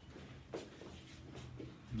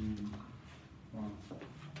 Wow.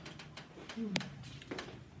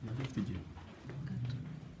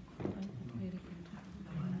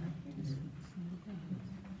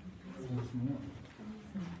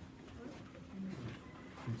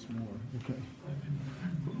 It's more. Okay.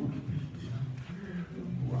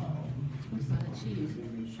 Wow.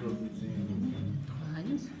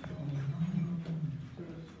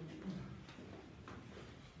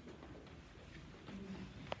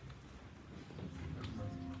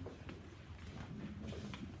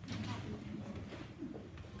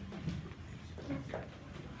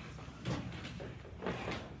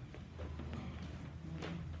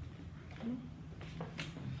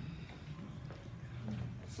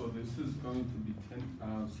 So this is going to be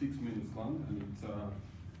 6 minutes long, and it's a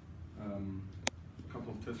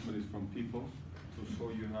couple of testimonies from people to show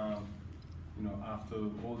you how, after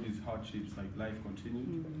all these hardships, like life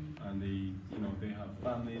continued, and they have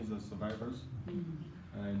families as survivors,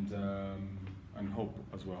 and hope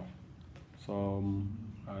as well. So,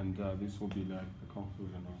 this will be like the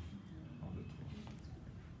conclusion of the talk.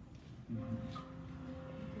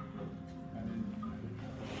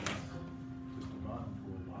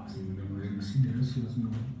 Jenoside yarasubizwa mu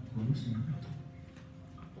Rwanda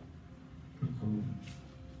kuko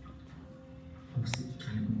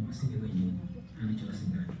cyane mu basigaye wenyine nta n'icyo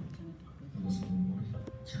basigaye ubuzima bugoye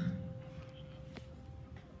cyane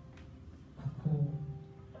kuko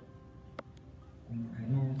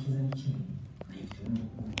harimo icyiza n'ikibi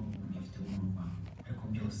nayifite ubumuga ariko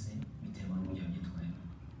byose biterwa n'uburyo byitwayemo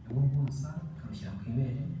uwo bwonsa akarushyira ku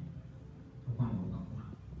ibere urwango rugakura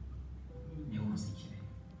niyo wonsa ikibi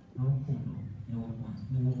n'urukundo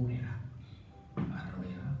niwo burera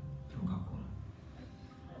arorera rugakura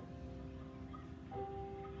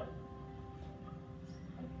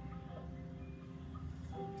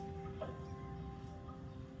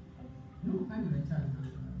n'ubu kandi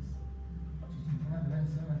biracyatangaza abana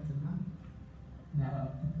bahise babatema na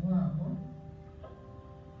papa wabo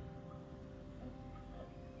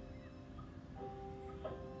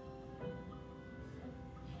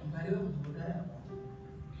bari bavuga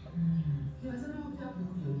ntibaza n'aho byavuye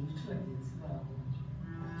kugira ngo bice bagenzi babo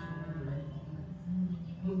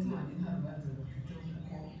umutima wanjye nta rubanza bafite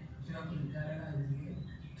kuko ibyo bakoze byararangiye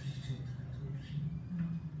turicaye tugatuje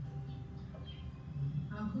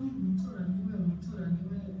ntabwo umuturanyi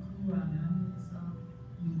we kumubanira neza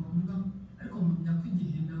ni ngombwa ariko mumenya ko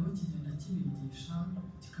igihe nabo kigenda kibigisha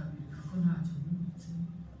kikabereka ko ntacyo bungutse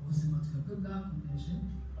ubuzima twebwe bwakomeje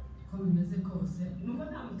uko bimeze kose nubwo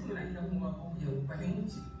nta mutima nagira mu babo kugira ngo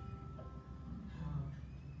bahemukire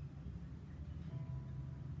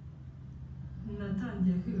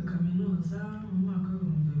natangiye kwiga kaminuza mu mwaka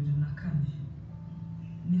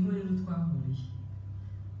w'2004 niho rero twahuriye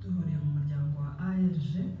duhuriye mu muryango wa ARG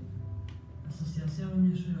asosiyasiyo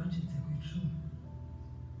y'abanyeshuri bacitse ku icumu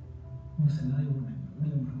bose narayibona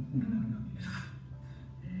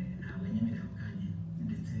ntabwo nyemerera ubwanjye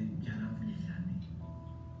ndetse byaramvuye cyane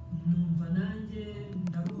numva nanjye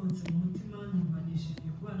ndaruhutse mu mutima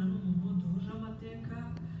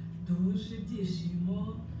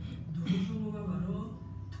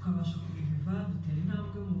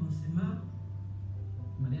ubuzima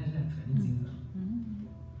mariage yacu yari nziza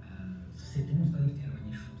sosiyete nini twari dufite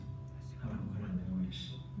abanyeshuri abantu bakora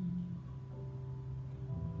benshi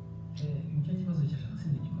nicyo kibazo cya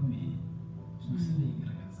jenoside gikomeye jenoside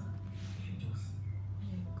yigaragaza ibihe byose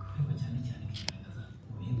ariko cyane cyane ikigaragaza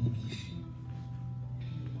mu bihe by'ibyishimo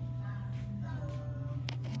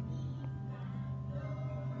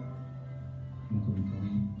nuko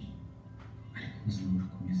bigoye ariko ubuzima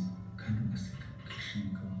burakomeza kandi ugaseka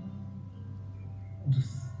ukishimika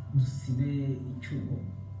dusibe icyuho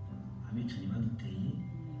abicanyi baduteye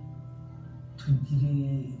tugire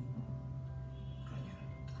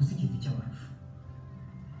twuze igiti cy'abacu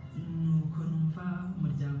nuko numva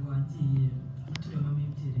umuryango wagiye uturemamo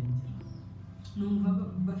ibyiringiro numva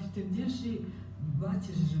bafite byinshi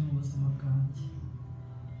bakijije mu buzima bwanjye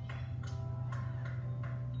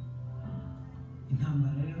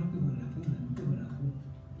intambara rero kwihorera kwihorera ku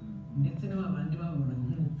ndetse na babandi babona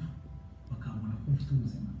nk'urupfu bakabona ko ufite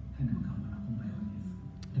ubuzima kandi bakabona ko mbayeho neza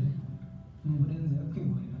ni uburenganzira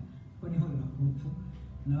kwihorera ko nihorera ku rupfu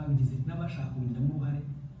n'ababigize n'abashaka kubigiramo uruhare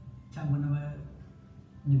cyangwa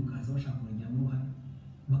n'abanyabwaza bashaka kubigiramo uruhare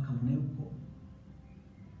bakabona yuko